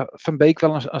wel Van Beek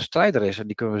wel een strijder is. En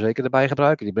die kunnen we zeker erbij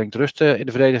gebruiken. Die brengt rust in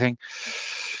de verdediging.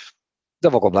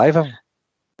 Daar word ik wel blij van.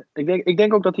 Ik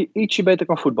denk ook dat hij ietsje beter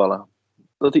kan voetballen.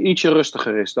 Dat hij ietsje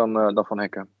rustiger is dan Van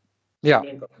Hekken. Ja,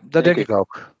 dat denk ik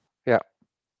ook. Ja.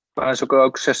 Maar hij is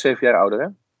ook 6-7 jaar ouder, hè?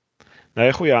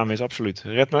 Nee, goede aanwinst, absoluut.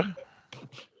 Redmer?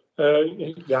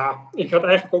 Ja, ik had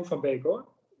eigenlijk ook Van Beek, hoor.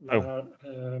 Maar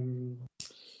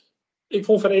ik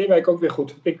vond Van Ewijk ook weer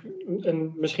goed.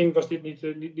 En misschien was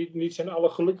dit niet zijn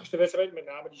allergelukkigste wedstrijd. Met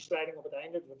name die slijding op het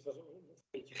einde. Het was een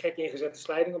beetje gek ingezette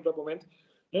slijding op dat moment.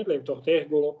 Het levert toch een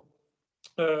tegengoal op.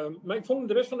 Maar ik vond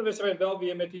de rest van de wedstrijd wel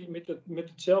weer met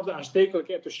hetzelfde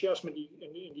aanstekelijke enthousiasme.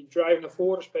 Die drive naar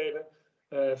voren spelen.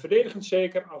 Verdedigend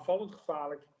zeker, aanvallend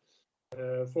gevaarlijk.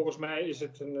 Volgens mij is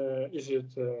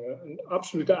het een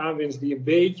absolute aanwinst die een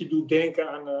beetje doet denken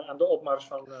aan de opmars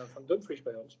van Dumfries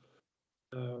bij ons.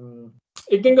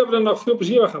 Ik denk dat we er nog veel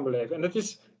plezier aan gaan beleven. En het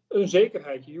is een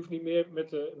zekerheid. Je hoeft niet meer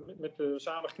met de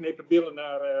samengeknepen billen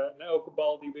naar elke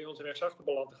bal die bij ons rechtsachter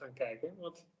belandt te gaan kijken.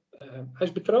 Want hij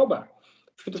is betrouwbaar.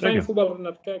 Ik vind het fijne voetballer om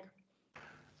naar te kijken.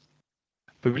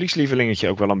 Publiekslievelingetje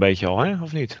ook wel een beetje al, hè?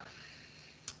 Of niet?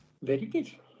 Weet ik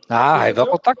niet. Nou, hij heeft wel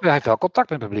contact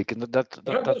met het publiek. En dat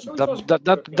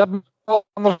moet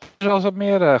anders zelfs wat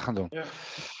meer gaan doen. Ja.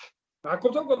 Maar hij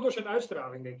komt ook wel door zijn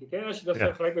uitstraling, denk ik. Hè? Als je dat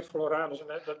vergelijkt met Floranus, dan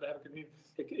heb ik het niet.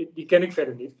 Die ken ik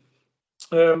verder niet.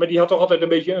 Maar die had toch altijd een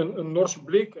beetje een norse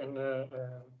blik en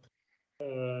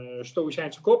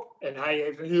stoïcijnse kop. En hij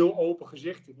heeft een heel open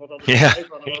gezicht. Ik word altijd blij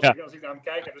van als ik naar hem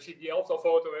kijk. En dan zie ik die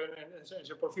elftalfoto en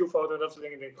zijn profielfoto en dat soort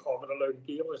dingen. En denk ik, goh, wat een leuke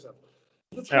kerel is dat.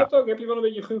 Dat scheelt ook. Heb je wel een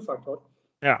beetje een gunfactor.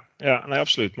 Ja, nee,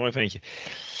 absoluut. Mooi ventje.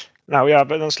 Nou ja,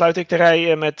 dan sluit ik de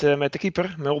rij met de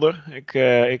keeper, Mulder.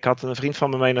 Ik had een vriend van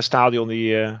me mee naar het stadion,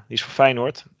 die is voor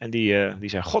Feyenoord. En die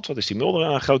zei, god, wat is die Mulder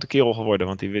een grote kerel geworden.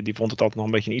 Want die vond het altijd nog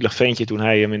een beetje een ielig ventje toen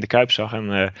hij hem in de Kuip zag.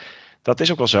 En dat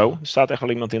is ook wel zo. Er staat echt wel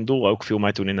iemand in het doel ook, viel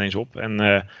mij toen ineens op. En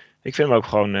ik vind hem ook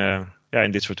gewoon,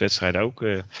 in dit soort wedstrijden ook,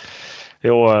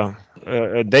 heel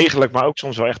degelijk, maar ook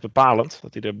soms wel echt bepalend.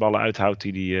 Dat hij de ballen uithoudt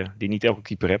die niet elke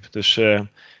keeper hebt. Dus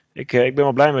ik ben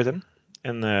wel blij met hem.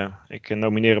 En ik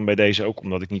nomineer hem bij deze ook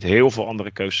omdat ik niet heel veel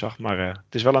andere keus zag. Maar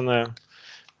het is wel een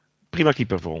prima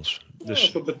keeper voor ons.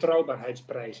 Dus, de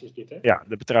betrouwbaarheidsprijs is dit, hè? Ja,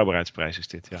 de betrouwbaarheidsprijs is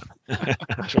dit, ja.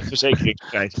 Zo'n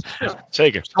verzekeringsprijs. Ja.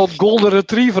 Zeker. Tot Golden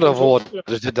Retriever ervoor.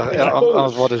 Dus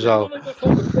anders wordt het zo.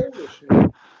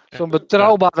 Zo'n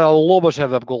betrouwbare lobbers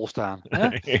hebben we op goal staan. Hè?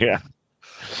 Ja.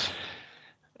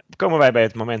 Dan komen wij bij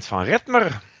het moment van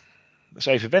Redmer. Dat is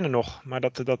even wennen nog, maar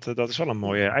dat is wel een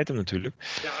mooi item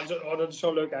natuurlijk. Ja, dat is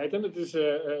zo'n leuk item. Het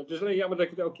is alleen jammer dat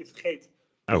ik het elke keer vergeet.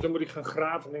 Dus dan moet ik gaan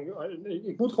graven.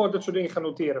 Ik moet gewoon dat soort dingen gaan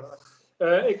noteren.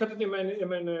 Ik had het in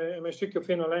mijn stukje op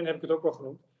Vin Online heb ik het ook wel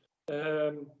genoemd.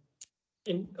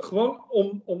 Gewoon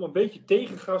om een beetje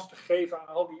tegengas te geven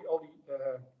aan al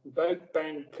die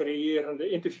buikpijn creërende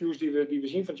interviews die we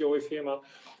zien van Joey Veerman.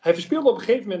 Hij verspeelde op een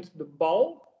gegeven moment de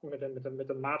bal met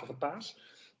een matige paas.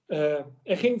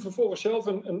 En ging vervolgens zelf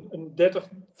een 30,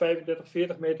 35,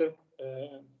 40 meter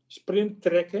sprint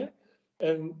trekken.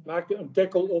 En maakte een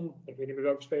tackle om, ik weet niet meer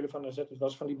welke speler van AZ het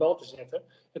was, van die bal te zetten.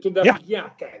 En toen dacht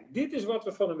ik, kijk, dit is wat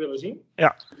we van hem willen zien.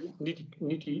 Ja.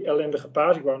 Niet die ellendige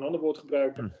paas, ik wou een ander woord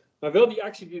gebruiken. Maar wel die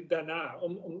actie daarna,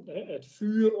 om het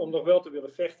vuur, om nog wel te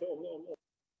willen vechten,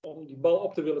 om die bal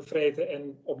op te willen vreten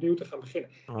en opnieuw te gaan beginnen.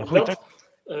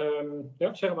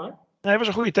 Zeg maar. Nee, het was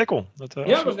een goede tackle. Het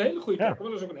was een hele goede tackle.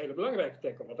 Maar dat was ook een hele belangrijke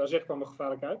tackle. Want AZ kwam er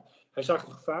gevaarlijk uit. Hij zag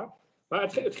het gevaar. Maar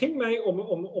het ging mij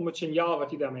om het signaal wat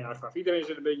hij daarmee aangaf. Iedereen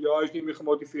zit een beetje, hij is niet meer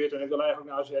gemotiveerd en hij wil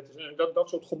eigenlijk naar AZ. En dat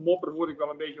soort gemopper hoorde ik wel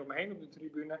een beetje om me heen op de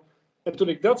tribune. En toen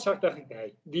ik dat zag, dacht ik,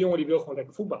 nee, die jongen die wil gewoon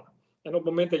lekker voetballen. En op het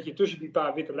moment dat je tussen die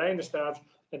paar witte lijnen staat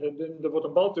en er wordt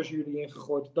een bal tussen jullie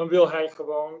ingegooid, dan wil hij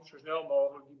gewoon zo snel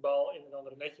mogelijk die bal in een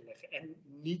andere netje leggen. En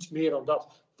niets meer dan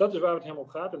dat. Dat is waar het helemaal om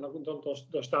gaat. En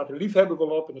dan staat de liefhebber wel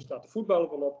op en dan staat de voetballer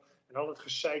wel op. En al het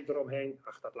gezeik eromheen,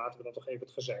 dat laten we dan toch even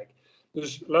het gezeik.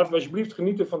 Dus laten we alsjeblieft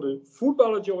genieten van de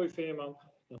voetballer Joey Veerman.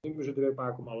 Dan moeten we ze druk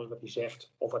maken om alles wat hij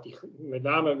zegt. Of wat hij, met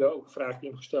name welke vraag die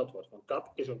hem gesteld wordt. Want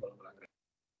dat is ook wel belangrijk.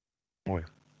 Mooi.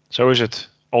 Zo is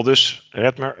het. Aldus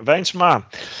Redmer Wijnsma.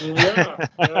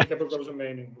 Ja, ik heb ook wel eens een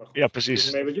mening. Maar goed, ja,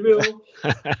 precies. mee wat je wil.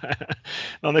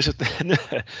 Dan is het...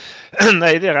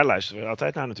 nee, daar luisteren we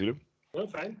altijd naar natuurlijk. Ja,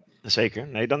 fijn. Zeker.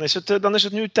 Nee, dan is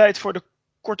het nu tijd voor de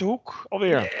korte hoek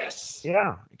alweer. Yes!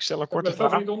 Ja, ik stel een korte Mijn vraag.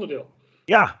 favoriet onderdeel.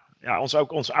 Ja,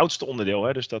 ons oudste onderdeel.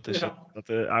 Hè? Dus dat is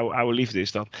oude liefde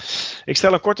is dat. Ik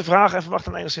stel een korte vraag en verwacht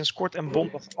een enigszins kort en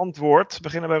bondig antwoord. We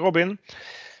beginnen bij Robin.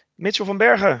 Mitchell van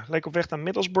Bergen leek op weg naar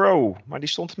Middlesbrough. Maar die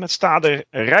stond met Stade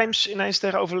Reims ineens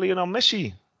tegenover Lionel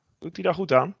Messi. Doet hij daar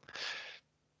goed aan?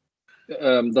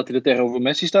 Dat hij er tegenover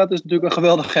Messi staat is natuurlijk een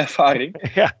geweldige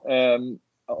ervaring. Ja.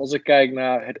 Als ik kijk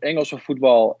naar het Engelse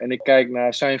voetbal en ik kijk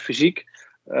naar zijn fysiek,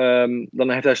 dan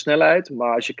heeft hij snelheid.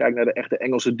 Maar als je kijkt naar de echte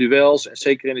Engelse duels, en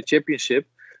zeker in de Championship,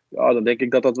 ja, dan denk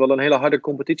ik dat dat wel een hele harde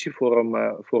competitie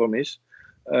voor hem is.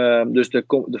 Dus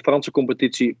de Franse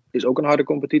competitie is ook een harde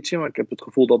competitie. Maar ik heb het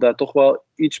gevoel dat daar toch wel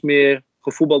iets meer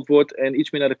gevoetbald wordt en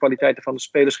iets meer naar de kwaliteiten van de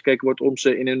spelers gekeken wordt om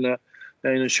ze in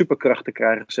hun superkracht te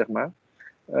krijgen, zeg maar.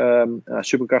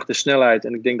 Superkracht is snelheid.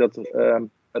 En ik denk dat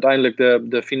uiteindelijk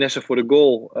de finesse voor de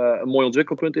goal een mooi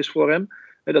ontwikkelpunt is voor hem.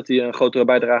 Dat hij een grotere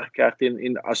bijdrage krijgt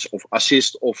in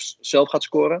assist of zelf gaat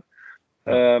scoren.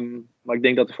 Maar ik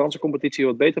denk dat de Franse competitie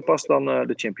wat beter past dan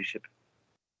de Championship.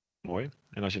 Mooi.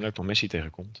 En als je nu ook nog Messi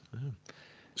tegenkomt.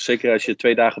 Zeker als je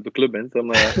 2 dagen op de club bent. Dan,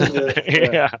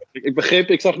 ja.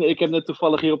 Ik heb net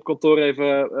toevallig hier op kantoor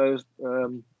even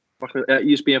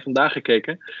ESPN Vandaag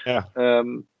gekeken. Ja.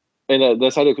 En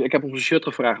daar zei hij ook, ik heb hem zijn shirt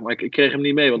gevraagd, maar ik kreeg hem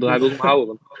niet mee, want hij wilde hem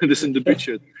houden. Dit is een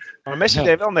debuutshirt. Maar Messi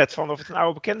deed wel net of het een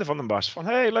oude bekende van hem was. Van,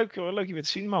 hey, leuk je weer te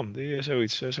zien, man.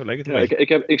 Zoiets, zo leek het een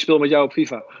beetje. Ik speel met jou op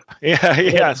FIFA.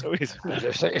 Ja, zoiets.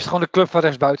 Is het gewoon de club van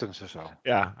rechtsbuiten of zo?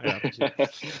 Ja,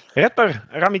 precies. Rapper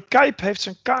Rami Kijp heeft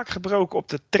zijn kaak gebroken op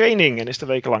de training en is er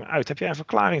wekenlang uit. Heb jij een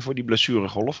verklaring voor die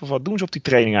blessuregolf? Of wat doen ze op die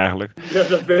training eigenlijk? Ja,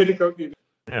 dat weet ik ook niet.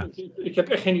 Ja. Ik heb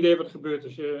echt geen idee wat er gebeurt.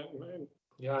 Dus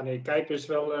Kijp is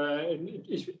wel...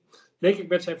 denk ik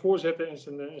met zijn voorzetten en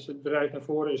zijn drive naar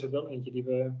voren is het wel eentje die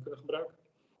we kunnen gebruiken.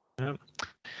 Ja.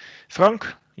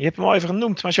 Frank, je hebt hem al even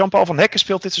genoemd, maar Jean-Paul van Hekken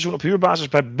speelt dit seizoen op huurbasis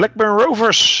bij Blackburn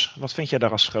Rovers. Wat vind jij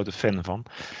daar als grote fan van?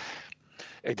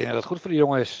 Ik denk dat het goed voor de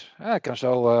jongen is. Ja,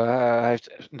 hij heeft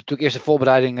natuurlijk eerst de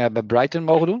voorbereiding bij Brighton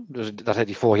mogen doen. Dus dat had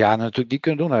hij vorig jaar natuurlijk niet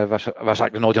kunnen doen. Hij was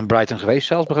eigenlijk nog nooit in Brighton geweest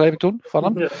zelfs, begreep ik toen, van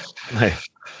hem. Ja. Nee.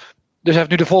 Dus hij heeft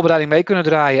nu de voorbereiding mee kunnen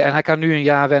draaien. En hij kan nu een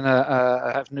jaar wennen.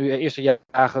 Hij heeft nu het eerste jaar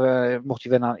mocht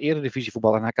hij wennen aan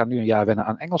eredivisievoetbal. En hij kan nu een jaar wennen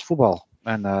aan Engels voetbal.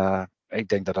 En ik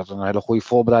denk dat dat een hele goede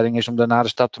voorbereiding is om daarna de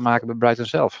stap te maken bij Brighton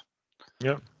zelf.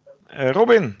 Ja.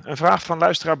 Robin, een vraag van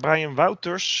luisteraar Brian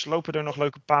Wouters. Lopen er nog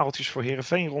leuke pareltjes voor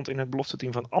Heerenveen rond in het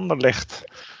belofteteam van Anderlecht?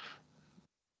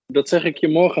 Dat zeg ik je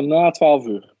morgen na 12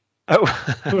 uur. Oh.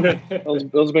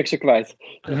 Anders ben ik ze kwijt.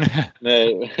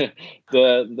 Nee,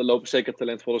 er lopen zeker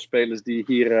talentvolle spelers die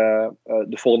hier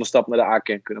de volgende stap naar de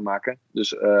A-kern kunnen maken.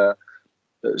 Dus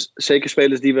zeker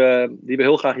spelers die we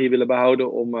heel graag hier willen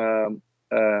behouden om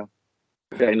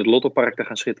in het Lottopark te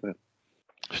gaan schitteren.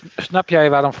 Snap jij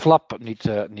waarom Flap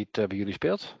niet bij jullie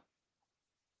speelt?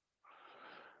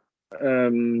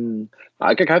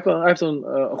 Kijk, hij heeft een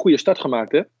goede start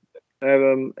gemaakt, hè?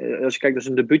 Als je kijkt naar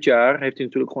zijn debuutjaar, heeft hij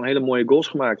natuurlijk gewoon hele mooie goals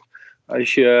gemaakt.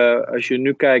 Als je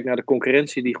nu kijkt naar de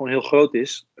concurrentie die gewoon heel groot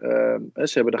is.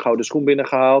 Ze hebben de gouden schoen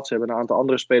binnengehaald. Ze hebben een aantal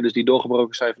andere spelers die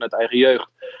doorgebroken zijn vanuit eigen jeugd.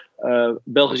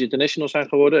 Belgische international zijn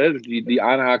geworden. Hè, dus die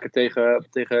aanhaken tegen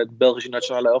het Belgische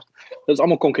nationale elftal. Dat is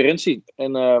allemaal concurrentie.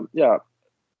 En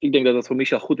ik denk dat het voor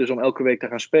Michel goed is om elke week te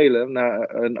gaan spelen.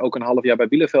 Ook een half jaar bij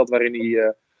Bielefeld, waarin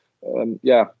hij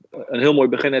een heel mooi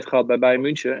begin heeft gehad bij Bayern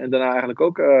München. En daarna eigenlijk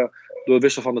ook door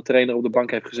wissel van de trainer op de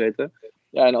bank heeft gezeten.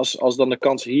 Ja, en als dan de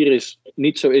kans hier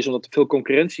niet zo is, omdat er veel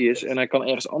concurrentie is en hij kan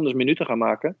ergens anders minuten gaan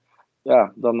maken,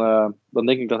 ja, dan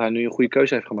denk ik dat hij nu een goede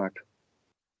keuze heeft gemaakt.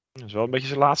 Dat is wel een beetje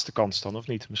zijn laatste kans dan, of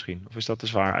niet misschien? Of is dat te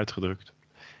zwaar uitgedrukt?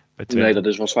 Nee, dat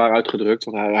is wel zwaar uitgedrukt,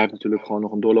 want hij heeft natuurlijk gewoon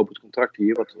nog een doorlopend contract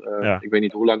hier, wat ik weet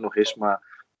niet hoe lang nog is, maar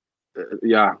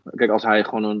kijk, als hij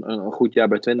gewoon een goed jaar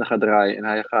bij Twente gaat draaien en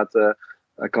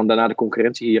hij kan daarna de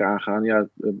concurrentie hier aangaan,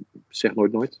 zeg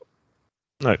nooit.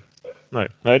 Nee,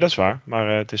 dat is waar.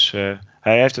 Maar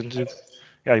hij heeft het natuurlijk.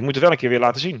 Ja, je moet het wel een keer weer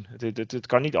laten zien. Het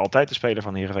kan niet altijd de speler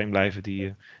van Heerenveen blijven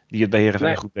die het bij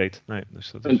Heerenveen goed deed. Nee,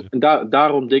 dus dat is, en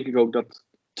daarom denk ik ook dat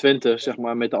Twente, zeg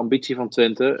maar, met de ambitie van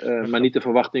Twente, maar niet de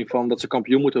verwachting van dat ze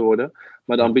kampioen moeten worden,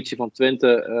 maar de ambitie van Twente,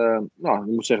 ik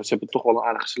moet zeggen, ze hebben toch wel een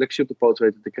aardige selectie op de poot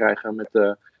weten te krijgen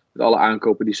met alle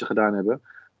aankopen die ze gedaan hebben.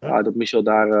 Ja, dat Michel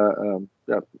daar,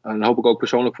 en hoop ik ook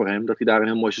persoonlijk voor hem, dat hij daar een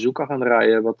heel mooi seizoen kan gaan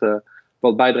draaien,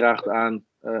 wat bijdraagt aan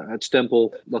het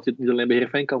stempel dat dit niet alleen bij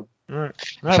Heerenveen kan.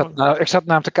 Ik zat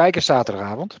naar hem te kijken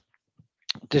zaterdagavond.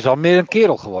 het is wel meer een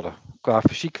kerel geworden. Qua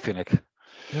fysiek, vind ik.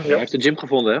 Ja. Hij heeft de gym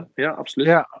gevonden, hè? Ja, absoluut.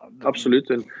 Ja. Absoluut.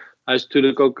 En hij is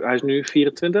natuurlijk ook, hij is nu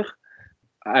 24.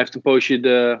 Hij heeft een poosje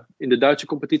in de Duitse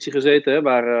competitie gezeten, hè,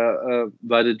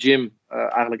 waar de gym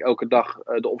eigenlijk elke dag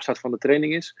de opstart van de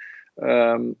training is.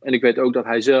 En ik weet ook dat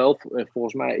hij zelf,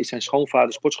 volgens mij is zijn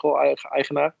schoonvader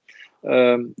sportschool-eigenaar.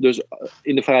 Dus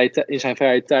in zijn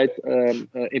vrije tijd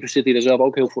investeert hij er zelf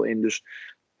ook heel veel in. Dus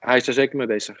hij is er zeker mee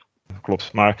bezig.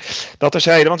 Klopt, maar dat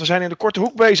terzijde, want we zijn in de korte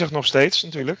hoek bezig nog steeds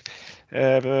natuurlijk.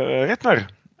 Ritmer,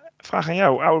 vraag aan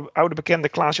jou. Oude bekende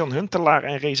Klaas-Jan Huntelaar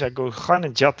en Reza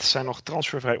Goganejad zijn nog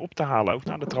transfervrij op te halen, ook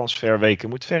na de transferweken.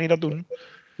 Moet Ferry dat doen?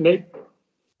 Nee.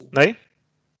 Nee?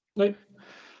 Nee.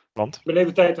 Want? Ik ben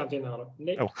even tijd aan het inhalen.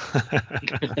 Nee. Oh.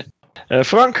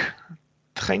 Frank,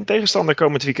 geen tegenstander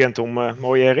komend weekend om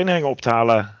mooie herinneringen op te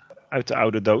halen uit de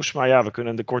oude doos. Maar ja, we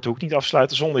kunnen de korte hoek niet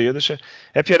afsluiten zonder je. Dus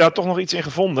heb jij daar toch nog iets in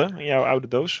gevonden, in jouw oude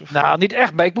doos? Of? Nou, niet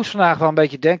echt. Maar ik moest vandaag wel een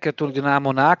beetje denken, toen ik de naam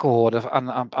Monaco hoorde,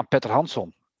 aan Petter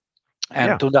Hansson.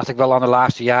 En toen dacht ik wel aan de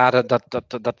laatste jaren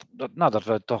dat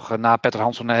we toch na Petter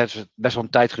Hansson, het is best wel een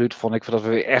tijd geduurd, vond ik, dat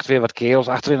we echt weer wat kerels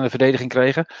achterin in de verdediging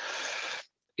kregen.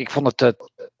 Ik vond het,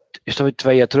 is toch weer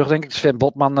 2 jaar terug denk ik, Sven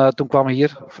Botman toen kwam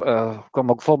hier. Kwam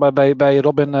ook volgens mij bij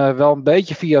Robin wel een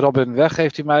beetje via Robin weg,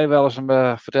 heeft hij mij wel eens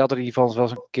verteld in ieder geval wel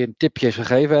eens een keer een tipje heeft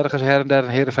gegeven ergens her en der in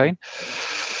Heerenveen.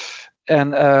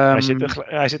 En,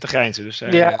 hij zit te grijnzen. Dus,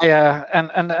 ja.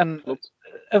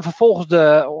 En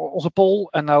vervolgens onze Pol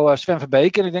en nou Sven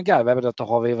Verbeek. En ik denk, we hebben dat toch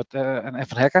wel weer wat. En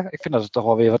Van Hekken. Ik vind dat het toch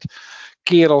wel weer wat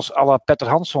kerels à la Petter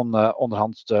Hansson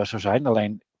onderhand zou zijn.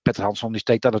 Alleen Petter Hansson die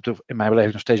steekt daar natuurlijk in mijn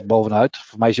beleving nog steeds bovenuit.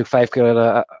 Voor mij is hij ook 5 keer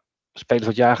speler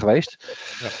van het jaar geweest.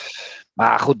 Ja.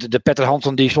 Maar goed, de Petter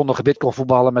Hansson die zonder gebit kon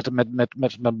voetballen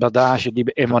met Badage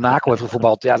die in Monaco heeft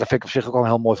gevoetbald. Ja, dat vind ik op zich ook wel een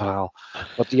heel mooi verhaal.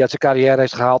 Wat hij uit zijn carrière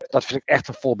heeft gehaald, dat vind ik echt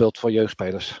een voorbeeld voor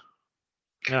jeugdspelers.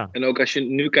 Ja. En ook als je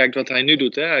nu kijkt wat hij nu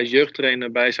doet. Hè? Hij is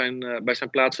jeugdtrainer bij zijn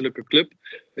plaatselijke club.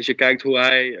 Als je kijkt hoe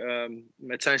hij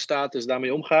met zijn status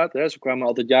daarmee omgaat. Hè? Ze kwamen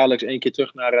altijd jaarlijks 1 keer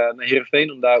terug naar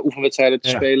Heerenveen om daar oefenwedstrijden te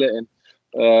spelen.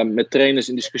 En met trainers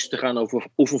in discussie te gaan over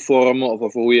oefenvormen of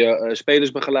over hoe je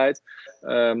spelers begeleidt.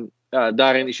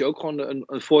 Daarin is hij ook gewoon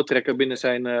een voortrekker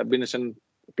binnen zijn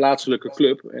plaatselijke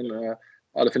club. En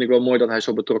dat vind ik wel mooi dat hij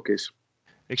zo betrokken is.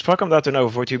 Ik sprak hem daar toen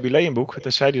over voor het jubileumboek.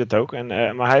 Toen zei hij dat ook.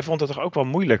 Maar hij vond het toch ook wel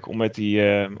moeilijk om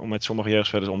met sommige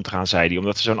jeugdspelers om te gaan, zei hij.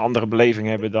 Omdat ze zo'n andere beleving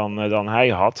hebben dan hij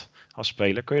had als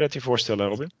speler. Kun je dat je voorstellen,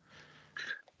 Robin?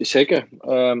 Zeker.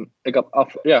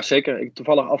 Zeker.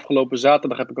 Toevallig afgelopen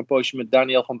zaterdag heb ik een poosje met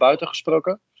Daniel van Buiten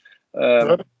gesproken.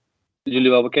 Jullie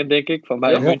wel bekend, denk ik, van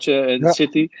Bayern München en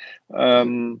City.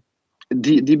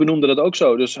 Die benoemde dat ook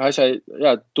zo. Dus hij zei,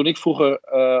 toen ik vroeger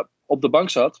op de bank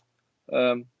zat,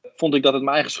 vond ik dat het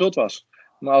mijn eigen schuld was.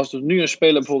 Maar als er nu een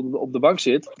speler bijvoorbeeld op de bank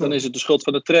zit, dan is het de schuld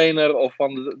van de trainer of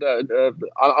van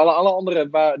alle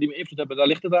anderen die me invloed hebben, daar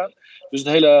ligt het aan. Dus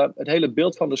het hele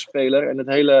beeld van de speler en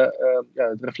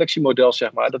het reflectiemodel,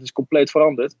 zeg maar, dat is compleet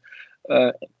veranderd.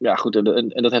 Goed,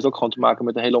 en dat heeft ook gewoon te maken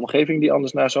met de hele omgeving die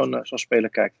anders naar zo'n speler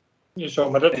kijkt. Ja, zo,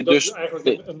 maar dat is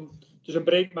eigenlijk een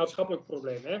breed maatschappelijk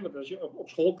probleem. Hè? Want als je op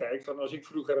school kijkt, als ik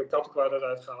vroeger een kattenkwaad had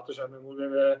uitgehaald, dan zei mijn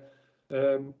moeder,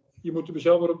 je moet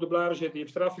mezelf maar op de blaren zetten, je hebt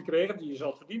straf gekregen, die je zal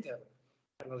het verdiend hebben.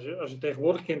 En als je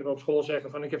tegenwoordig kinderen op school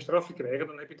zeggen van ik heb straf gekregen,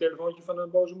 dan heb je een telefoontje van een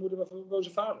boze moeder of van een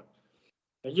boze vader.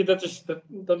 Weet je,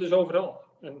 dat is overal.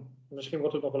 En misschien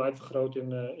wordt het nog wel uitvergroot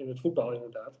in het voetbal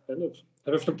inderdaad. En het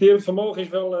reflecterend vermogen is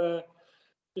wel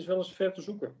eens ver te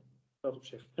zoeken. Dat op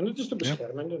zich. En het is te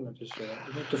beschermen. En het is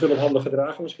niet te veel op handen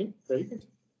gedragen misschien. Weet ik niet.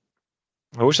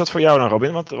 Hoe is dat voor jou dan,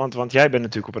 Robin? Want jij bent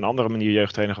natuurlijk op een andere manier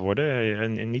jeugdtrainer geworden.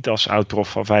 En niet als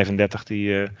oud-prof van 35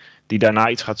 die daarna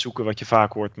iets gaat zoeken wat je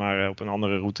vaak hoort, maar op een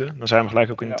andere route. Dan zijn we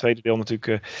gelijk ook in het tweede deel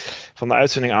natuurlijk van de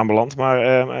uitzending aanbeland.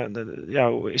 Maar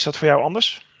is dat voor jou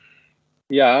anders?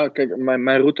 Ja, kijk,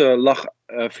 mijn route lag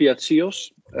via het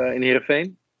CIOS in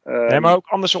Heerenveen. Nee, maar ook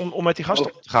anders om met die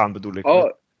gasten te gaan, bedoel ik.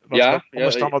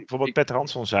 Anders dan wat bijvoorbeeld Petter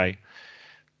Hansson zei.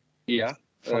 Ja.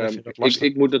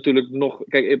 Ik moet natuurlijk nog.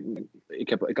 Kijk,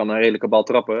 ik kan een redelijke bal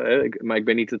trappen. Hè, maar ik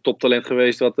ben niet het toptalent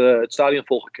geweest wat het stadion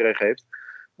volgekregen heeft.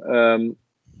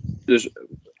 Dus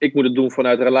ik moet het doen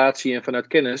vanuit relatie en vanuit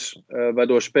kennis.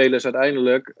 Waardoor spelers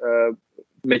uiteindelijk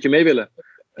met je mee willen.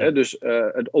 Dus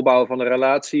het opbouwen van een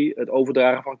relatie, het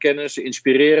overdragen van kennis,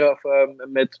 inspireren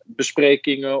met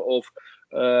besprekingen of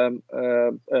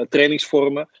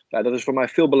trainingsvormen. Ja, dat is voor mij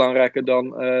veel belangrijker dan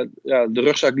de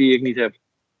rugzak die ik niet heb.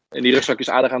 En die rugzak is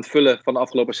aardig aan het vullen van de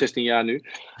afgelopen 16 jaar nu.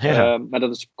 Ja. Maar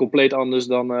dat is compleet anders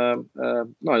dan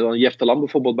Jeff de Lam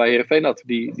bijvoorbeeld bij Heerenveen had.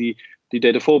 Die die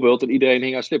deed een voorbeeld en iedereen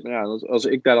hing aan slip. Maar ja, als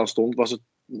ik daar dan stond,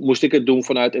 moest ik het doen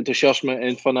vanuit enthousiasme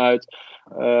en vanuit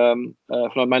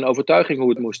mijn overtuiging hoe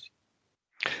het moest.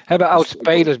 Hebben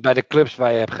oud-spelers bij de clubs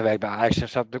waar je hebt gewerkt, bij Ajax, er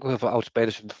zaten natuurlijk ook heel veel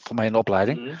oud-spelers voor mij in de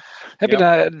opleiding. Mm-hmm. Heb je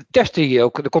daar testen hier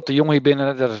ook? Er komt een jongen hier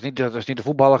binnen, dat is niet de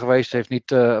voetballer geweest, heeft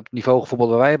niet op het niveau gevoetbald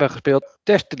waar wij hebben gespeeld.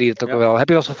 Testen die het ook wel? Heb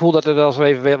je wel het gevoel dat er wel eens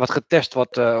even weer wat getest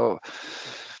wordt?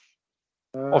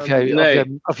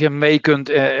 Of je mee kunt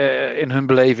in hun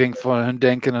beleving, van hun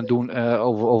denken en doen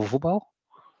over voetbal?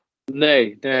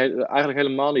 Nee, eigenlijk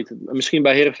helemaal niet. Misschien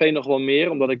bij Heerenveen nog wel meer,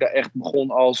 omdat ik daar echt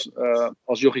begon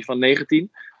als jochie van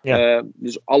 19. Ja.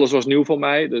 Dus alles was nieuw voor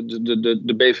mij.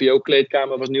 De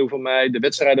BVO-kleedkamer was nieuw voor mij. De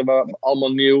wedstrijden waren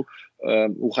allemaal nieuw.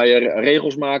 Hoe ga je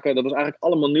regels maken? Dat was eigenlijk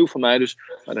allemaal nieuw voor mij. Dus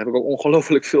daar heb ik ook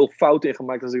ongelooflijk veel fouten in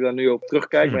gemaakt als ik daar nu op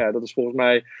terugkijk. Maar ja, dat is volgens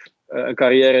mij een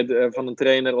carrière van een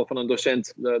trainer of van een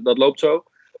docent. Dat loopt zo.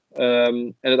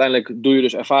 En uiteindelijk doe je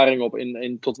dus ervaring op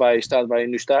tot waar je staat, waar je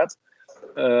nu staat.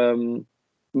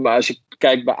 Maar als je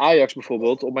kijkt bij Ajax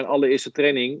bijvoorbeeld, op mijn allereerste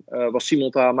training was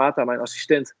Simon Tahamata mijn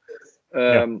assistent.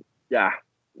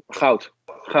 Goud.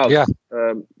 Ja.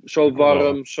 Zo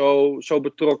warm, zo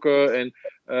betrokken. En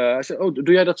hij zei,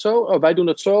 doe jij dat zo? Oh, wij doen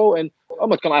dat zo. En maar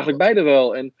het kan eigenlijk beide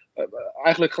wel. En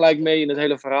eigenlijk gelijk mee in het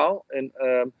hele verhaal. En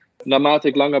naarmate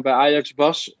ik langer bij Ajax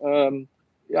was,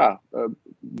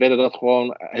 werden dat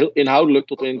gewoon heel inhoudelijk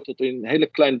tot in hele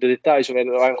kleine details. Er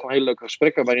waren gewoon hele leuke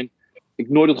gesprekken waarin ik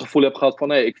nooit het gevoel heb gehad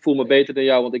van ik voel me beter dan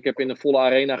jou, want ik heb in een volle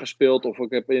arena gespeeld, of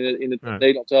ik heb in het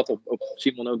Nederlands elftal, of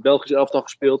Simon ook Belgisch elftal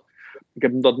gespeeld. Ik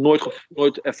heb dat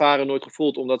nooit ervaren, nooit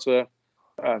gevoeld, omdat ze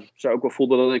ook wel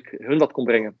voelden dat ik hun wat kon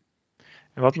brengen.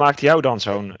 En wat maakt jou dan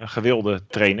zo'n gewilde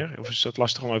trainer? Of is dat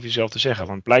lastig om over jezelf te zeggen?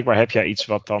 Want blijkbaar heb jij iets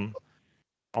wat dan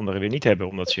anderen weer niet hebben,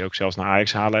 omdat ze je ook zelfs naar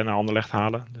Ajax halen en naar Anderlecht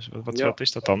halen. Dus wat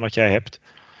is dat dan wat jij hebt?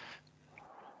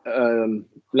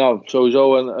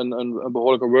 Sowieso een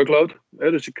behoorlijke workload.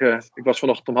 Dus ik was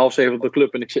vanochtend om 6:30 op de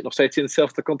club en ik zit nog steeds in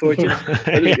hetzelfde kantoortje.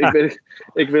 Dus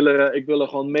ik wil er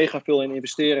gewoon mega veel in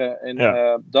investeren.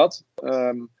 En dat.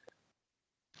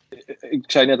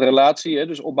 Ik zei net relatie,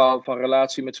 dus opbouwen van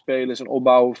relatie met spelers en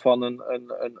opbouwen van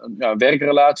een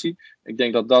werkrelatie. Ik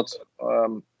denk dat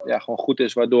gewoon goed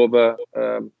is, waardoor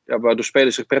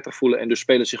spelers zich prettig voelen en dus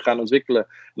spelers zich gaan ontwikkelen.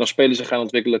 En als spelers zich gaan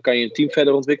ontwikkelen, kan je een team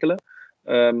verder ontwikkelen.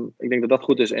 Ik denk dat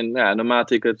goed is. En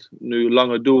naarmate ik het nu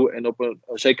langer doe en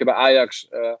zeker bij Ajax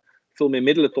veel meer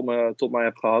middelen tot mij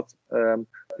heb gehad,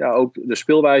 ook de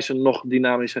speelwijze nog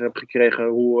dynamischer heb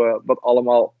gekregen. Wat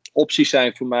allemaal opties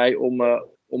zijn voor mij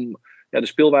om de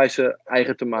speelwijze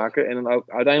eigen te maken en dan ook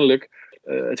uiteindelijk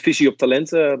het visie op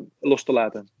talent los te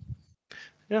laten.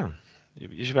 Ja, je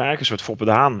bent eigenlijk een soort Foppe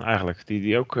de Haan eigenlijk,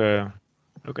 die ook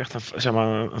echt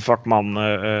een vakman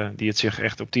die het zich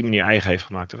echt op die manier eigen heeft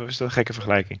gemaakt. Of is dat een gekke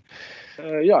vergelijking?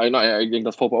 Ik denk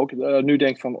dat Foppe ook nu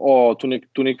denkt van,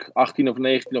 toen ik 18 of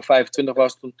 19 of 25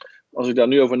 was, als ik daar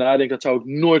nu over nadenk, dat zou ik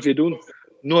nooit weer doen.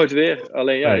 Nooit weer.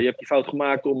 Alleen je hebt die fout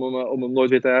gemaakt om hem nooit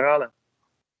weer te herhalen.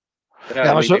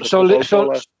 Maar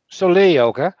zo leer je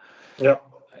ook, hè? Ja,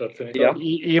 dat vind ik ook.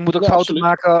 Je moet ook fouten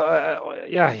maken.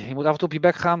 Je moet af en toe op je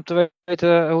bek gaan om te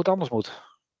weten hoe het anders moet.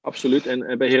 Absoluut.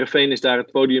 En bij Heerenveen is daar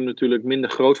het podium natuurlijk minder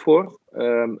groot voor.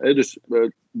 Dus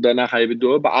daarna ga je weer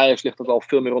door. Bij Ajax ligt dat al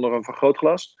veel meer onder een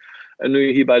vergrootglas. En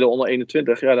nu hier bij de onder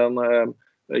 21, dan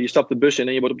je stapt de bus in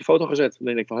en je wordt op de foto gezet. Dan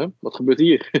denk ik van, wat gebeurt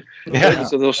hier? Ja. Dus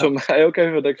dat was voor mij ook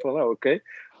even. Dan denk ik van, oké.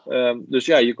 Dus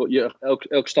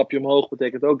elk stapje omhoog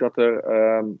betekent ook dat er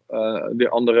weer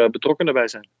andere betrokkenen bij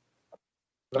zijn.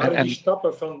 Waren die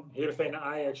stappen van Heerenveen naar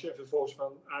Ajax en vervolgens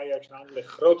van Ajax naar Anderlecht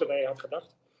groter dan je had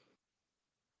gedacht?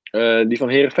 Die van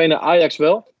Heerenveen naar Ajax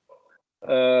wel.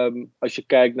 Als je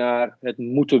kijkt naar het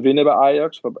moeten winnen bij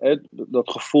Ajax, dat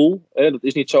gevoel, dat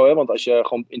is niet zo, want als je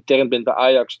gewoon intern bent bij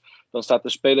Ajax, dan staat de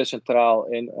speler centraal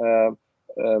en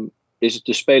is het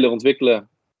de speler ontwikkelen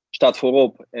staat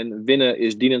voorop en winnen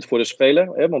is dienend voor de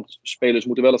speler, want spelers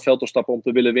moeten wel het veld opstappen om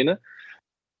te willen winnen.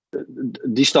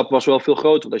 Die stap was wel veel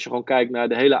groter, want als je gewoon kijkt naar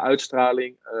de hele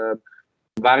uitstraling,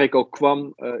 waar ik ook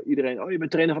kwam, iedereen, je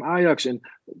bent trainer van Ajax. En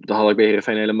dat had ik bij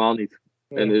Heerenveen helemaal niet.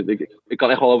 Ja. En ik kan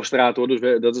echt wel over straat hoor,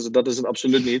 dus dat is het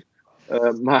absoluut niet.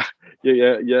 Maar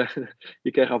je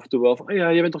kreeg af en toe wel van,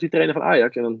 je bent toch die trainer van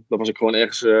Ajax? En dan was ik gewoon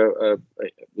ergens,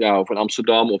 of in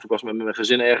Amsterdam, of ik was met mijn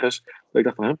gezin ergens. Dat ik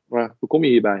dacht van, maar hoe kom je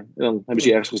hierbij? En dan hebben ze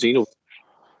je ergens gezien. Of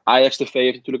Ajax TV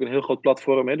heeft natuurlijk een heel groot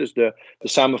platform. Dus de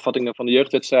samenvattingen van de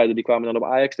jeugdwedstrijden, die kwamen dan op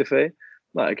Ajax TV.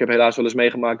 Nou, ik heb helaas wel eens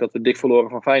meegemaakt dat we dik verloren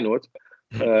van Feyenoord.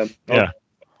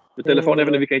 De telefoon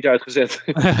even een weekendje uitgezet.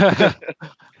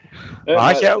 Maar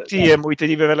had jij ook die moeite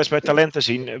die we wel eens bij talenten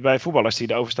zien, bij voetballers die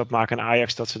de overstap maken naar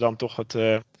Ajax, dat ze dan toch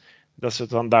dat ze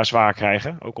het dan daar zwaar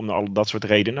krijgen. Ook om al dat soort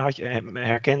redenen.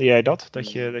 Herkende jij dat?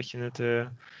 Dat je het...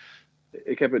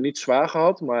 Ik heb het niet zwaar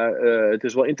gehad, maar het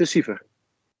is wel intensiever.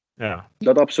 Ja.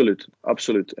 Dat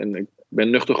absoluut. En ik ben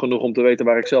nuchter genoeg om te weten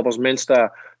waar ik zelf als mens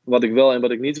sta, wat ik wel en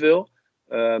wat ik niet wil.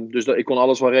 Dus ik kon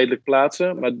alles wel redelijk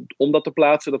plaatsen, maar om dat te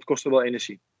plaatsen, dat kostte wel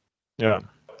energie. Ja,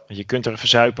 je kunt er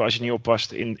verzuipen als je niet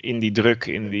oppast in die druk,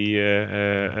 in die,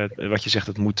 wat je zegt,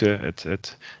 het moeten,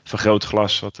 het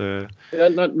vergrootglas. Ja,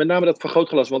 met name dat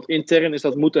vergrootglas, want intern is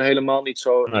dat moeten helemaal niet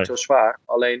zo zwaar.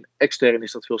 Alleen extern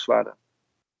is dat veel zwaarder.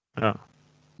 Ja.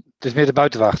 Het is meer de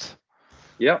buitenwacht.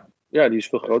 Ja, die is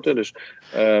veel groter. Dus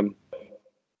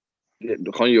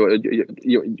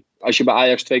als je bij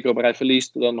Ajax 2 keer op een rij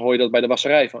verliest, dan hoor je dat bij de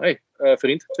wasserij. Van, hé,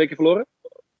 vriend, 2 keer verloren?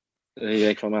 En je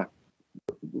denkt van,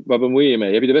 waar bemoei je je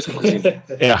mee? Heb je de wedstrijd gezien?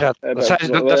 Ja,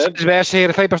 dat is bij SC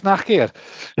Heerenveen pas na een keer.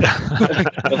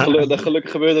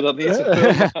 Gelukkig gebeurde dat niet.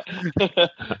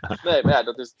 Nee, maar ja,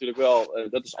 dat is natuurlijk wel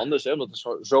dat is anders, hè, omdat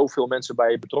er zoveel mensen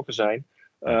bij je betrokken zijn.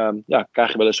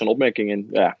 Krijg je wel eens zo'n opmerking in.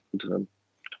 Ja,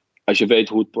 als je weet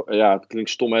hoe het klinkt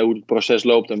stom, hè, hoe het proces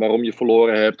loopt en waarom je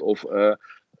verloren hebt. Of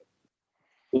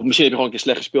misschien heb je gewoon een keer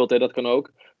slecht gespeeld, hè, dat kan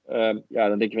ook.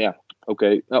 Dan denk je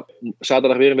oké,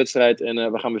 zaterdag weer een wedstrijd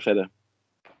en we gaan weer verder.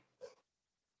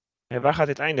 Ja, waar gaat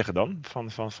dit eindigen dan?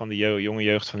 Van de jonge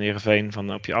jeugd van Heerenveen,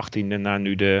 van op je 18e naar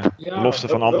nu de belofte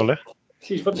van Anderlecht?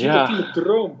 Precies, wat is je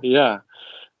droom? Ja,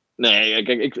 nee,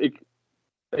 kijk,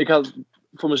 ik had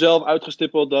voor mezelf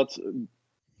uitgestippeld dat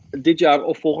dit jaar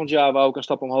of volgend jaar wou ik een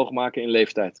stap omhoog maken in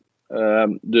leeftijd.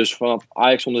 Dus vanaf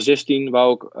Ajax onder 16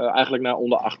 wou ik eigenlijk naar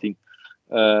onder 18.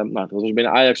 Dat was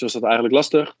binnen Ajax was dat eigenlijk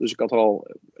lastig. Dus ik had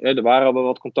er waren al wel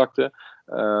wat contacten.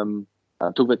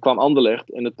 Toen kwam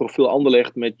Anderlecht en het profiel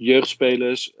Anderlecht met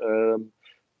jeugdspelers,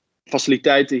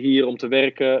 faciliteiten hier om te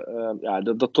werken.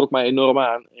 Dat trok mij enorm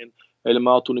aan. En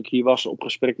helemaal toen ik hier was op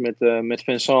gesprek met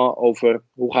Vincent over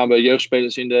hoe gaan we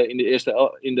jeugdspelers in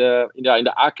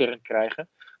de A-kern krijgen.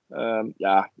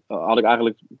 Had ik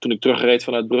eigenlijk toen ik terugreed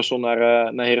vanuit Brussel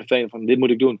naar Heerenveen van dit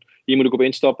moet ik doen. Hier moet ik op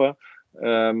instappen.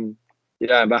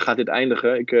 Waar gaat dit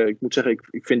eindigen? Ik moet zeggen,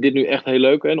 ik vind dit nu echt heel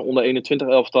leuk. Hè? Een onder 21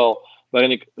 elftal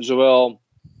waarin ik zowel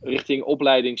richting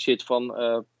opleiding zit van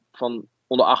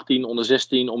onder 18, onder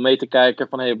 16 om mee te kijken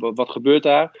van wat gebeurt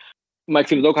daar. Maar ik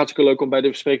vind het ook hartstikke leuk om bij de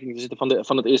bespreking te zitten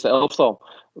van het eerste elftal.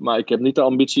 Maar ik heb niet de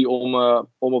ambitie om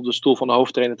op de stoel van de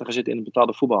hoofdtrainer te gaan zitten in het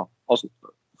betaalde voetbal.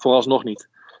 Vooralsnog niet.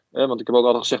 Want ik heb ook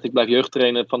altijd gezegd, ik blijf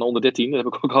jeugdtrainer van de onder 13. Dat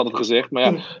heb ik ook altijd gezegd.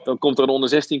 Maar dan komt er een onder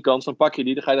 16 kans, dan pak je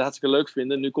die. Dan ga je dat hartstikke leuk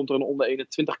vinden. Nu komt er een onder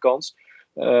 21 kans.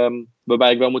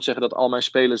 Waarbij ik wel moet zeggen dat al mijn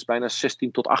spelers bijna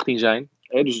 16 tot 18 zijn.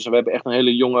 Dus we hebben echt een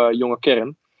hele jonge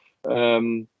kern.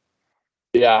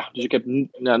 Dus ik heb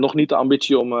nog niet de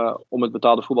ambitie om het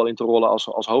betaalde voetbal in te rollen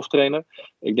als hoofdtrainer.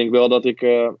 Ik denk wel dat ik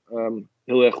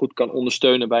heel erg goed kan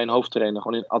ondersteunen bij een hoofdtrainer.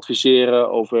 Gewoon in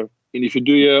adviseren over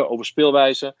individuen, over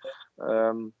speelwijze.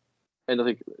 En dat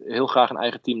ik heel graag een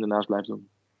eigen team daarnaast blijf doen.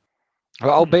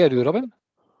 Hoe oud ben je nu, Robin?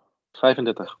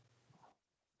 35.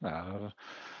 Nou,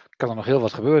 kan er nog heel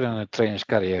wat gebeuren in een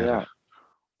trainingscarrière. Ja.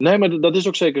 Nee, maar dat is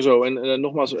ook zeker zo. En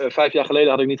nogmaals, 5 jaar geleden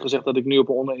had ik niet gezegd dat ik nu op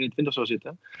een onder 21 zou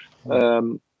zitten.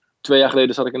 2 jaar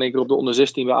geleden zat ik in één keer op de onder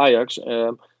 16 bij Ajax.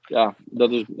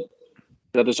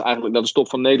 Dat is top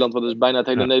van Nederland. Want dat is bijna het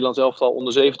hele Nederlands elftal.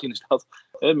 Onder 17 is dat.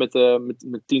 Met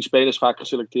 10 spelers vaak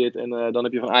geselecteerd. En dan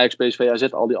heb je van Ajax, PSV, AZ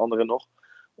al die anderen nog.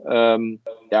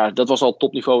 Dat was al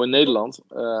topniveau in Nederland.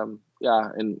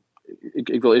 En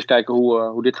ik wil eerst kijken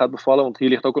hoe dit gaat bevallen. Want hier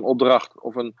ligt ook een opdracht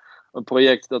of een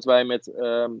project dat wij met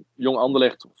Jong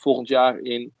Anderlecht volgend jaar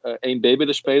in 1B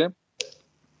willen spelen.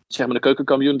 Zeg maar de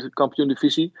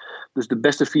keukenkampioen-divisie. Dus de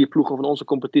beste 4 ploegen van onze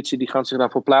competitie die gaan zich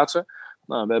daarvoor plaatsen.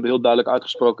 Nou, we hebben heel duidelijk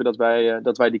uitgesproken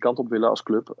dat wij die kant op willen als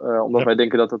club. Omdat wij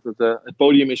denken dat het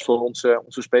podium is voor onze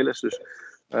spelers. Dus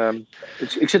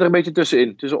ik zit er een beetje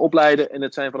tussenin. Tussen opleiden en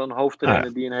het zijn van een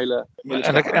hoofdtrainer die een hele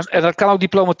en dat kan ook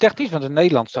diploma-technisch. Want in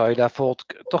Nederland zou je daar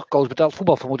toch coach betaald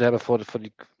voetbal voor moeten hebben voor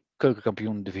die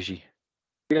keukenkampioen-divisie.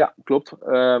 Ja, klopt.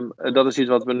 Dat is iets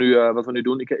wat we nu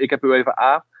doen. Ik heb UEFA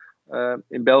A.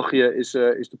 In België is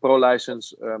de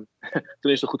pro-license ten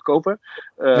eerste goedkoper.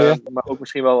 Maar ook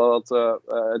misschien wel wat...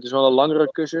 het is wel een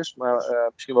langere cursus, maar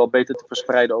misschien wel beter te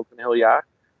verspreiden over een heel jaar.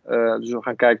 Dus we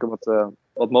gaan kijken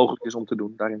wat mogelijk is om te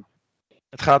doen daarin.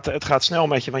 Het gaat snel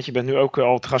met je, want je bent nu ook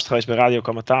al te gast geweest bij Radio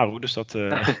Kamataru. Dus dat...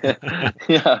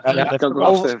 dat kan ik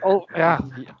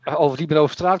over die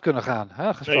over straat kunnen gaan,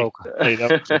 hè, gesproken. Nee,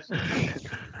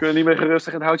 kunnen niet meer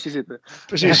gerustig in het houtje zitten.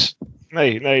 Precies.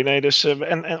 Nee. Dus,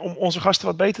 en om onze gasten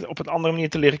wat beter op een andere manier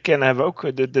te leren kennen, hebben we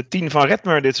ook de 10 van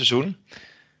Redmer dit seizoen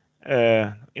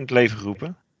in het leven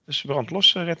geroepen. Dus brand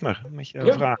los, Redmer, met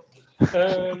je vraag.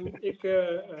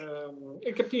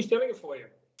 Ik heb 10 stellingen voor je.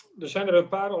 Er zijn er een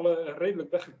paar al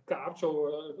redelijk weggekaapt, zo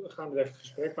gaan we even het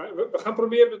gesprek. Maar we gaan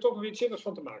proberen er toch nog iets zinnigs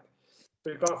van te maken.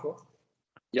 Ben je klaar voor?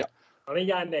 Ja. Alleen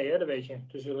ja en nee, hè, dat weet je.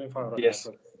 Het is heel eenvoudig. Yes.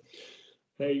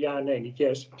 Nee, ja en nee, niet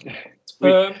yes.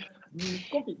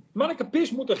 Komt-ie. Manneke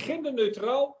Pis moet een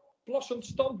genderneutraal plassend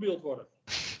standbeeld worden.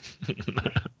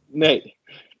 Nee.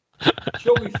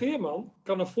 Joey Veerman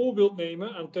kan een voorbeeld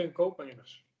nemen aan Teun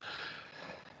Koopmeiners.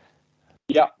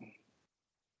 Ja.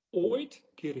 Ooit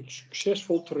keer ik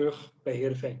succesvol terug bij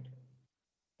Heerenveen.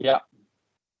 Ja.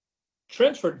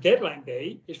 Transfer Deadline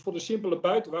Day is voor de simpele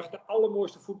buitenwacht de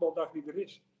allermooiste voetbaldag die er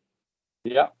is.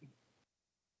 Ja.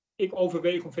 Ik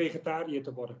overweeg om vegetariër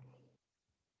te worden.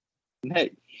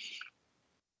 Nee.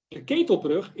 De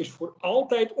Ketelbrug is voor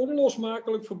altijd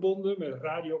onlosmakelijk verbonden met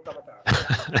Radio Kamataar.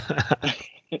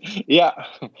 Ja.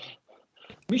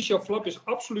 Michel Flap is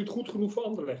absoluut goed genoeg voor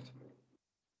Anderlecht.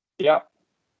 Ja.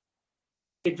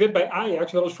 Ik werd bij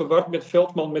Ajax wel eens verward met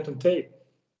Veldman met een T.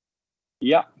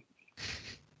 Ja.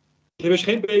 Er is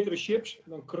geen betere chips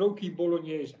dan Croquis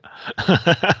Bolognese.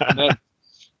 Nee.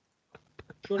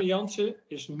 Johnny Jansen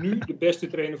is nu de beste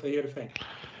trainer van Heerenveen.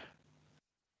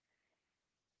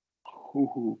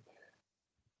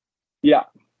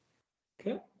 Ja.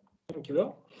 Oké,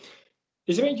 dankjewel.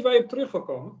 Is er eentje waar je op terug wil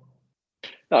komen?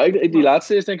 Nou, die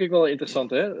laatste is denk ik wel interessant,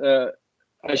 hè?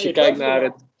 Als je kijkt naar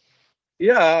het...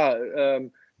 Ja,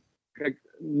 kijk,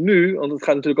 nu, want het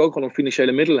gaat natuurlijk ook gewoon om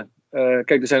financiële middelen. Kijk,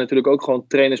 er zijn natuurlijk ook gewoon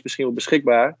trainers misschien wel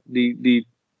beschikbaar die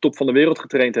top van de wereld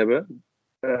getraind hebben.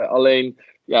 Alleen,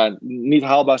 ja, niet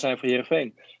haalbaar zijn voor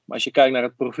Heerenveen. Maar als je kijkt naar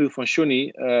het profiel van Johnny,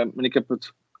 en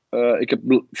ik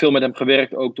heb veel met hem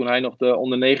gewerkt, ook toen hij nog de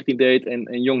onder 19 deed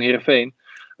en jong Heerenveen.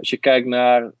 Als je kijkt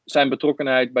naar zijn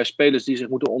betrokkenheid bij spelers die zich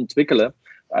moeten ontwikkelen,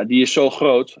 die is zo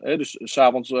groot. Hè? Dus 's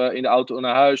avonds in de auto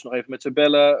naar huis nog even met ze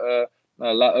bellen.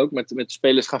 Ook met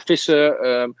spelers gaan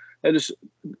vissen. Dus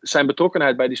zijn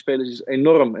betrokkenheid bij die spelers is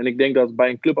enorm. En ik denk dat bij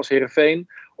een club als Heerenveen,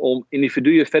 om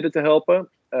individuen verder te helpen,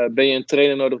 ben je een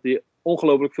trainer nodig die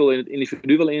ongelooflijk veel in het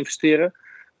individu wil investeren.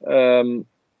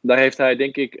 Daar heeft hij,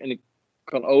 denk ik, en ik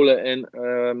kan Ole en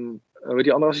weet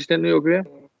die andere assistent nu ook weer?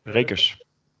 Rekers.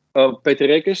 Peter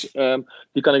Rekers,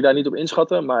 die kan ik daar niet op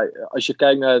inschatten. Maar als je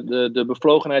kijkt naar de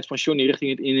bevlogenheid van Johnny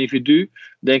richting het individu,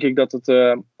 denk ik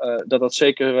dat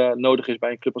zeker nodig is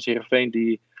bij een club als Heerenveen,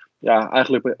 die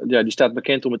die staat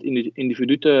bekend om het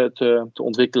individu te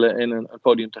ontwikkelen en een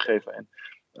podium te geven.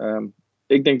 En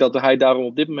ik denk dat hij daarom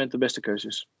op dit moment de beste keuze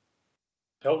is.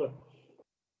 Helder.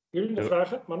 Jullie nog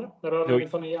vragen, mannen? Naar aanleiding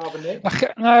van een ja of een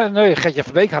nee? Nee, Gertje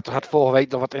Verbeek had vorige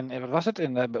week nog wat wat was het?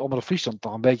 Onder de Friesland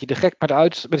nog een beetje de gek met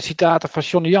de citaten van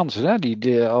Johnny Jansen. Hè?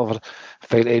 Die over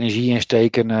veel energie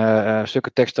insteken.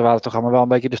 Stukken teksten waren toch allemaal wel een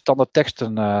beetje de standaard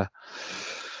teksten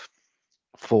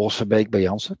volgens Verbeek bij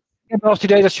Jansen. Ik heb wel eens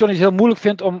het idee dat Johnny het heel moeilijk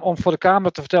vindt om voor de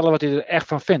Kamer te vertellen wat hij er echt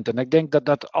van vindt. En ik denk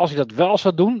dat als hij dat wel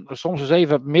zou doen, soms eens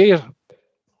even wat meer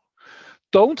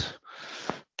toont,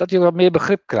 dat hij wat meer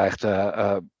begrip krijgt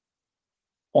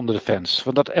onder de fans.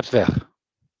 Want dat ebt weg.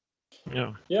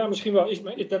 Ja, misschien wel.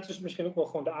 Dat is misschien ook wel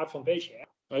gewoon de aard van het beestje. Hè?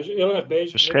 Hij is heel erg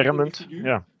bezig beschermend. met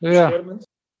Ja. Beschermend.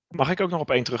 Mag ik ook nog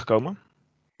op één terugkomen?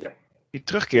 Ja. Die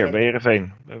terugkeer bij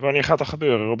Heerenveen. Wanneer gaat dat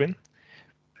gebeuren, Robin?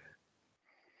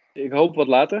 Ik hoop wat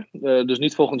later, dus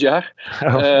niet volgend jaar.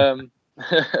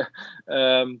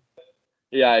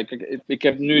 Ja, ik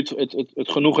heb nu het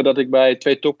genoegen dat ik bij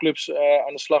 2 topclubs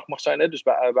aan de slag mag zijn. Hè? Dus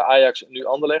bij Ajax en nu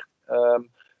Anderlecht.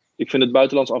 Ik vind het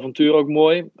buitenlands avontuur ook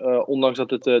mooi. Ondanks dat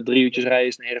het 3 uurtjes rijden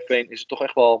is naar Heerenveen, is het toch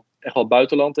echt wel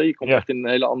buitenland. Hè? Je komt echt in een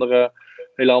hele andere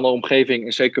omgeving.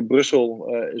 En zeker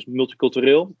Brussel is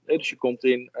multicultureel. Hè? Dus je komt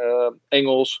in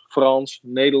Engels, Frans,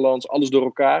 Nederlands, alles door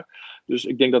elkaar. Dus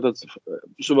ik denk dat het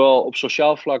zowel op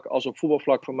sociaal vlak als op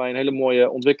voetbalvlak voor mij een hele mooie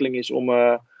ontwikkeling is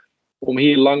om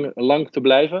hier lang te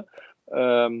blijven.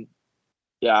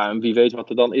 En wie weet wat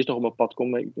er dan is nog op mijn pad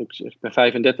komt. Ik ben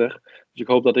 35. Dus ik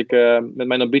hoop dat ik met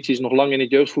mijn ambities nog lang in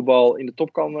het jeugdvoetbal in de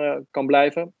top kan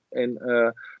blijven. En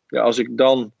als ik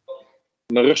dan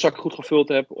mijn rugzak goed gevuld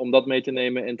heb, om dat mee te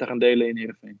nemen en te gaan delen in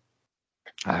Heerenveen.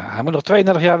 Hij moet nog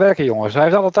 32 jaar werken, jongens. Hij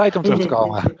heeft alle tijd om terug te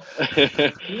komen.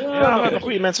 Ja, we hebben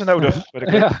goede mensen nodig.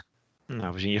 Ja.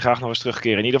 Nou, we zien je graag nog eens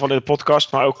terugkeren. In ieder geval in de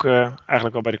podcast, maar ook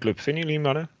eigenlijk wel bij de club. Vinden jullie,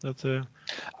 mannen?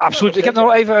 Absoluut. Ik heb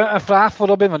nog even een vraag voor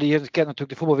Robin, want die kent natuurlijk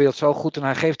de voetbalwereld zo goed. En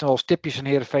hij geeft nog wel eens tipjes aan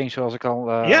Heerenveen, zoals ik al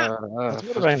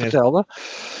vertelde.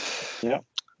 Ja.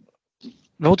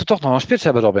 We moeten toch nog een spits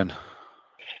hebben, Robin.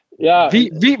 Ja,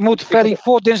 Wie moet Ferry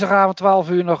voor dinsdagavond 12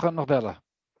 uur nog bellen?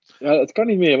 Ja, het kan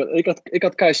niet meer. Want ik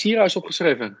had Kai Sierhuis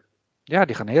opgeschreven. Ja,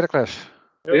 die gaan naar Heracles.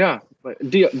 Ja,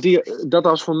 dat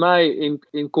was voor mij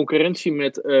in concurrentie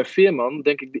met Veerman,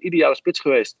 denk ik, de ideale spits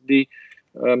geweest.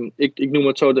 Ik noem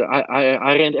het zo,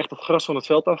 hij rent echt het gras van het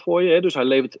veld af voor je. Hè, dus hij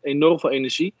levert enorm veel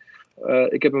energie.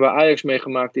 Ik heb hem bij Ajax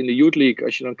meegemaakt in de Youth League.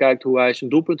 Als je dan kijkt hoe hij zijn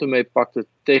doelpunten meepakte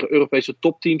tegen Europese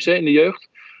topteams in de jeugd.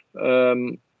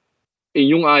 In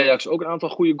jong Ajax ook een aantal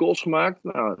goede goals gemaakt.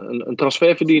 Nou, een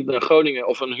transfer verdiend naar Groningen,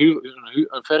 of een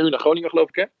verhuur naar Groningen, geloof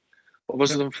ik, hè? Of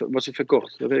was het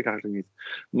verkocht? Dat weet ik eigenlijk niet.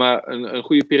 Maar een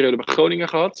goede periode bij Groningen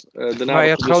gehad. Daarna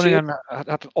maar Groningen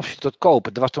had een optie tot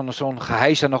kopen. Er was toen zo'n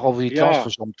geheisa nog over die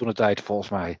transfersom toen de tijd, volgens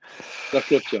mij. Dat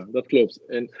klopt, ja. Dat klopt.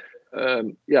 En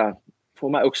voor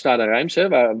mij ook Stade Reims, hè,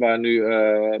 waar nu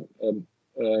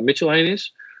Mitchell heen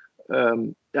is.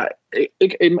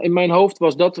 In mijn hoofd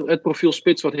was dat het profiel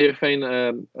spits wat Heerenveen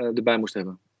erbij moest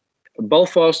hebben.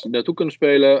 Balvast, naartoe kunnen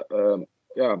spelen,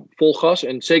 vol gas.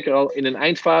 En zeker al in een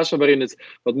eindfase waarin het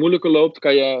wat moeilijker loopt,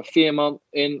 kan je Veerman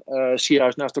en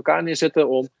Sierhuis naast elkaar neerzetten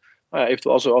om,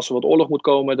 eventueel als er wat oorlog moet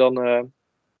komen, dan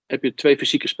heb je 2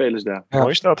 fysieke spelers daar. Ja.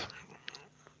 Mooi is dat.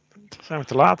 Dat zijn we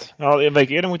te laat. Nou, een week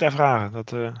eerder moet hij vragen. Dat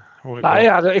hoor ik wel.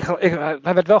 Ja,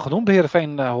 hij werd wel genoemd bij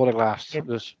Heerenveen, hoor ik laatst. Ja.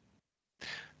 Dus.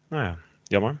 Nou ja,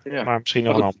 jammer. Ja. Maar misschien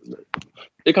nog een ander.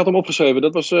 Ik had hem opgeschreven.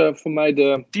 Dat was voor mij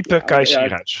de... Type Kai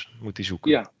Sierhuis moet hij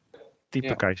zoeken. Ja.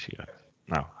 Type Kai Sierhuis.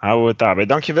 Nou, houden we het daarbij.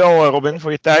 Dankjewel Robin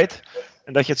voor je tijd.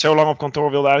 En dat je het zo lang op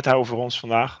kantoor wilde uithouden voor ons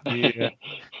vandaag.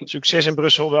 Succes in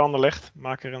Brussel bij Anderlecht.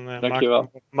 Maak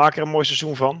er een mooi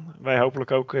seizoen van. Wij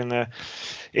hopelijk ook in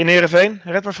Heerenveen.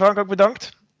 Redmer Frank ook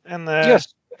bedankt. En,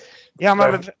 yes. Ja,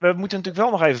 maar we moeten natuurlijk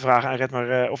wel nog even vragen aan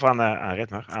Redmer, of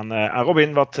aan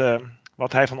Robin,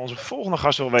 wat hij van onze volgende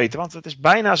gast wil weten. Want het is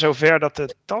bijna zover dat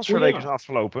de transferweken zijn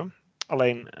afgelopen.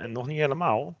 Alleen nog niet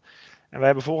helemaal. En wij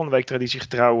hebben volgende week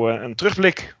traditiegetrouw een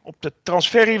terugblik op de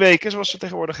transferweken, zoals ze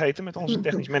tegenwoordig heten, met onze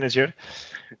technisch manager.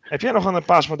 Heb jij nog een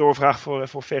paas doorvraag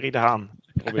voor Ferry de Haan?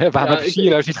 We hebben het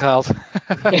Sierhuis niet gehaald.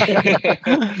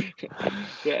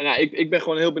 Ik ben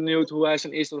gewoon heel benieuwd hoe hij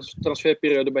zijn eerste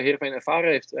transferperiode bij Heerenveen ervaren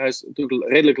heeft. Hij is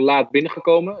natuurlijk redelijk laat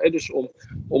binnengekomen. Hè, dus om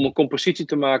een compositie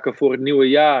te maken voor het nieuwe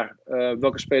jaar.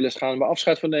 Welke spelers gaan we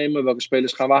afscheid van nemen? Welke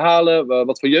spelers gaan we halen?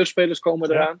 Wat voor jeugdspelers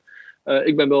komen eraan?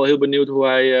 Ik ben wel heel benieuwd hoe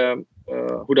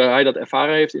hij dat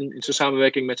ervaren heeft in zijn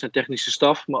samenwerking met zijn technische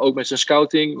staf, maar ook met zijn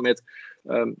scouting, met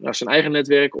zijn eigen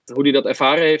netwerk, hoe hij dat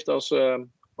ervaren heeft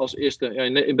als eerste. Ja,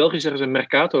 in België zeggen ze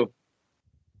mercato.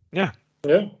 Ja.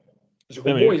 Dat is ook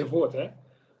een mooi woord, hè?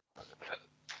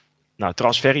 Nou,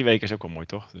 transferweek is ook wel mooi,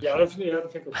 toch? Dus, dat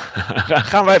vind ik ook.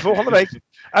 Gaan wij volgende week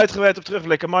uitgebreid op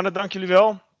terugblikken. Mannen, dank jullie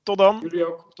wel. Tot dan. Jullie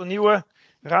ook. Tot een nieuwe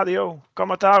Radio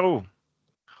Kamataru.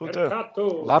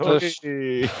 Later.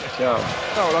 Ja.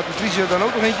 Nou, laten we Vries er dan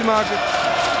ook nog eentje maken.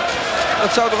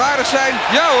 Dat zou toch aardig zijn?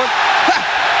 Ja hoor. Ha!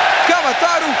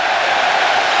 Kamataru.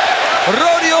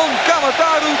 Rodion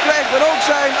Kamataru krijgt dan ook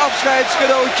zijn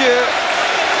afscheidscadeautje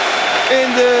in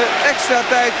de extra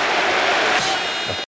tijd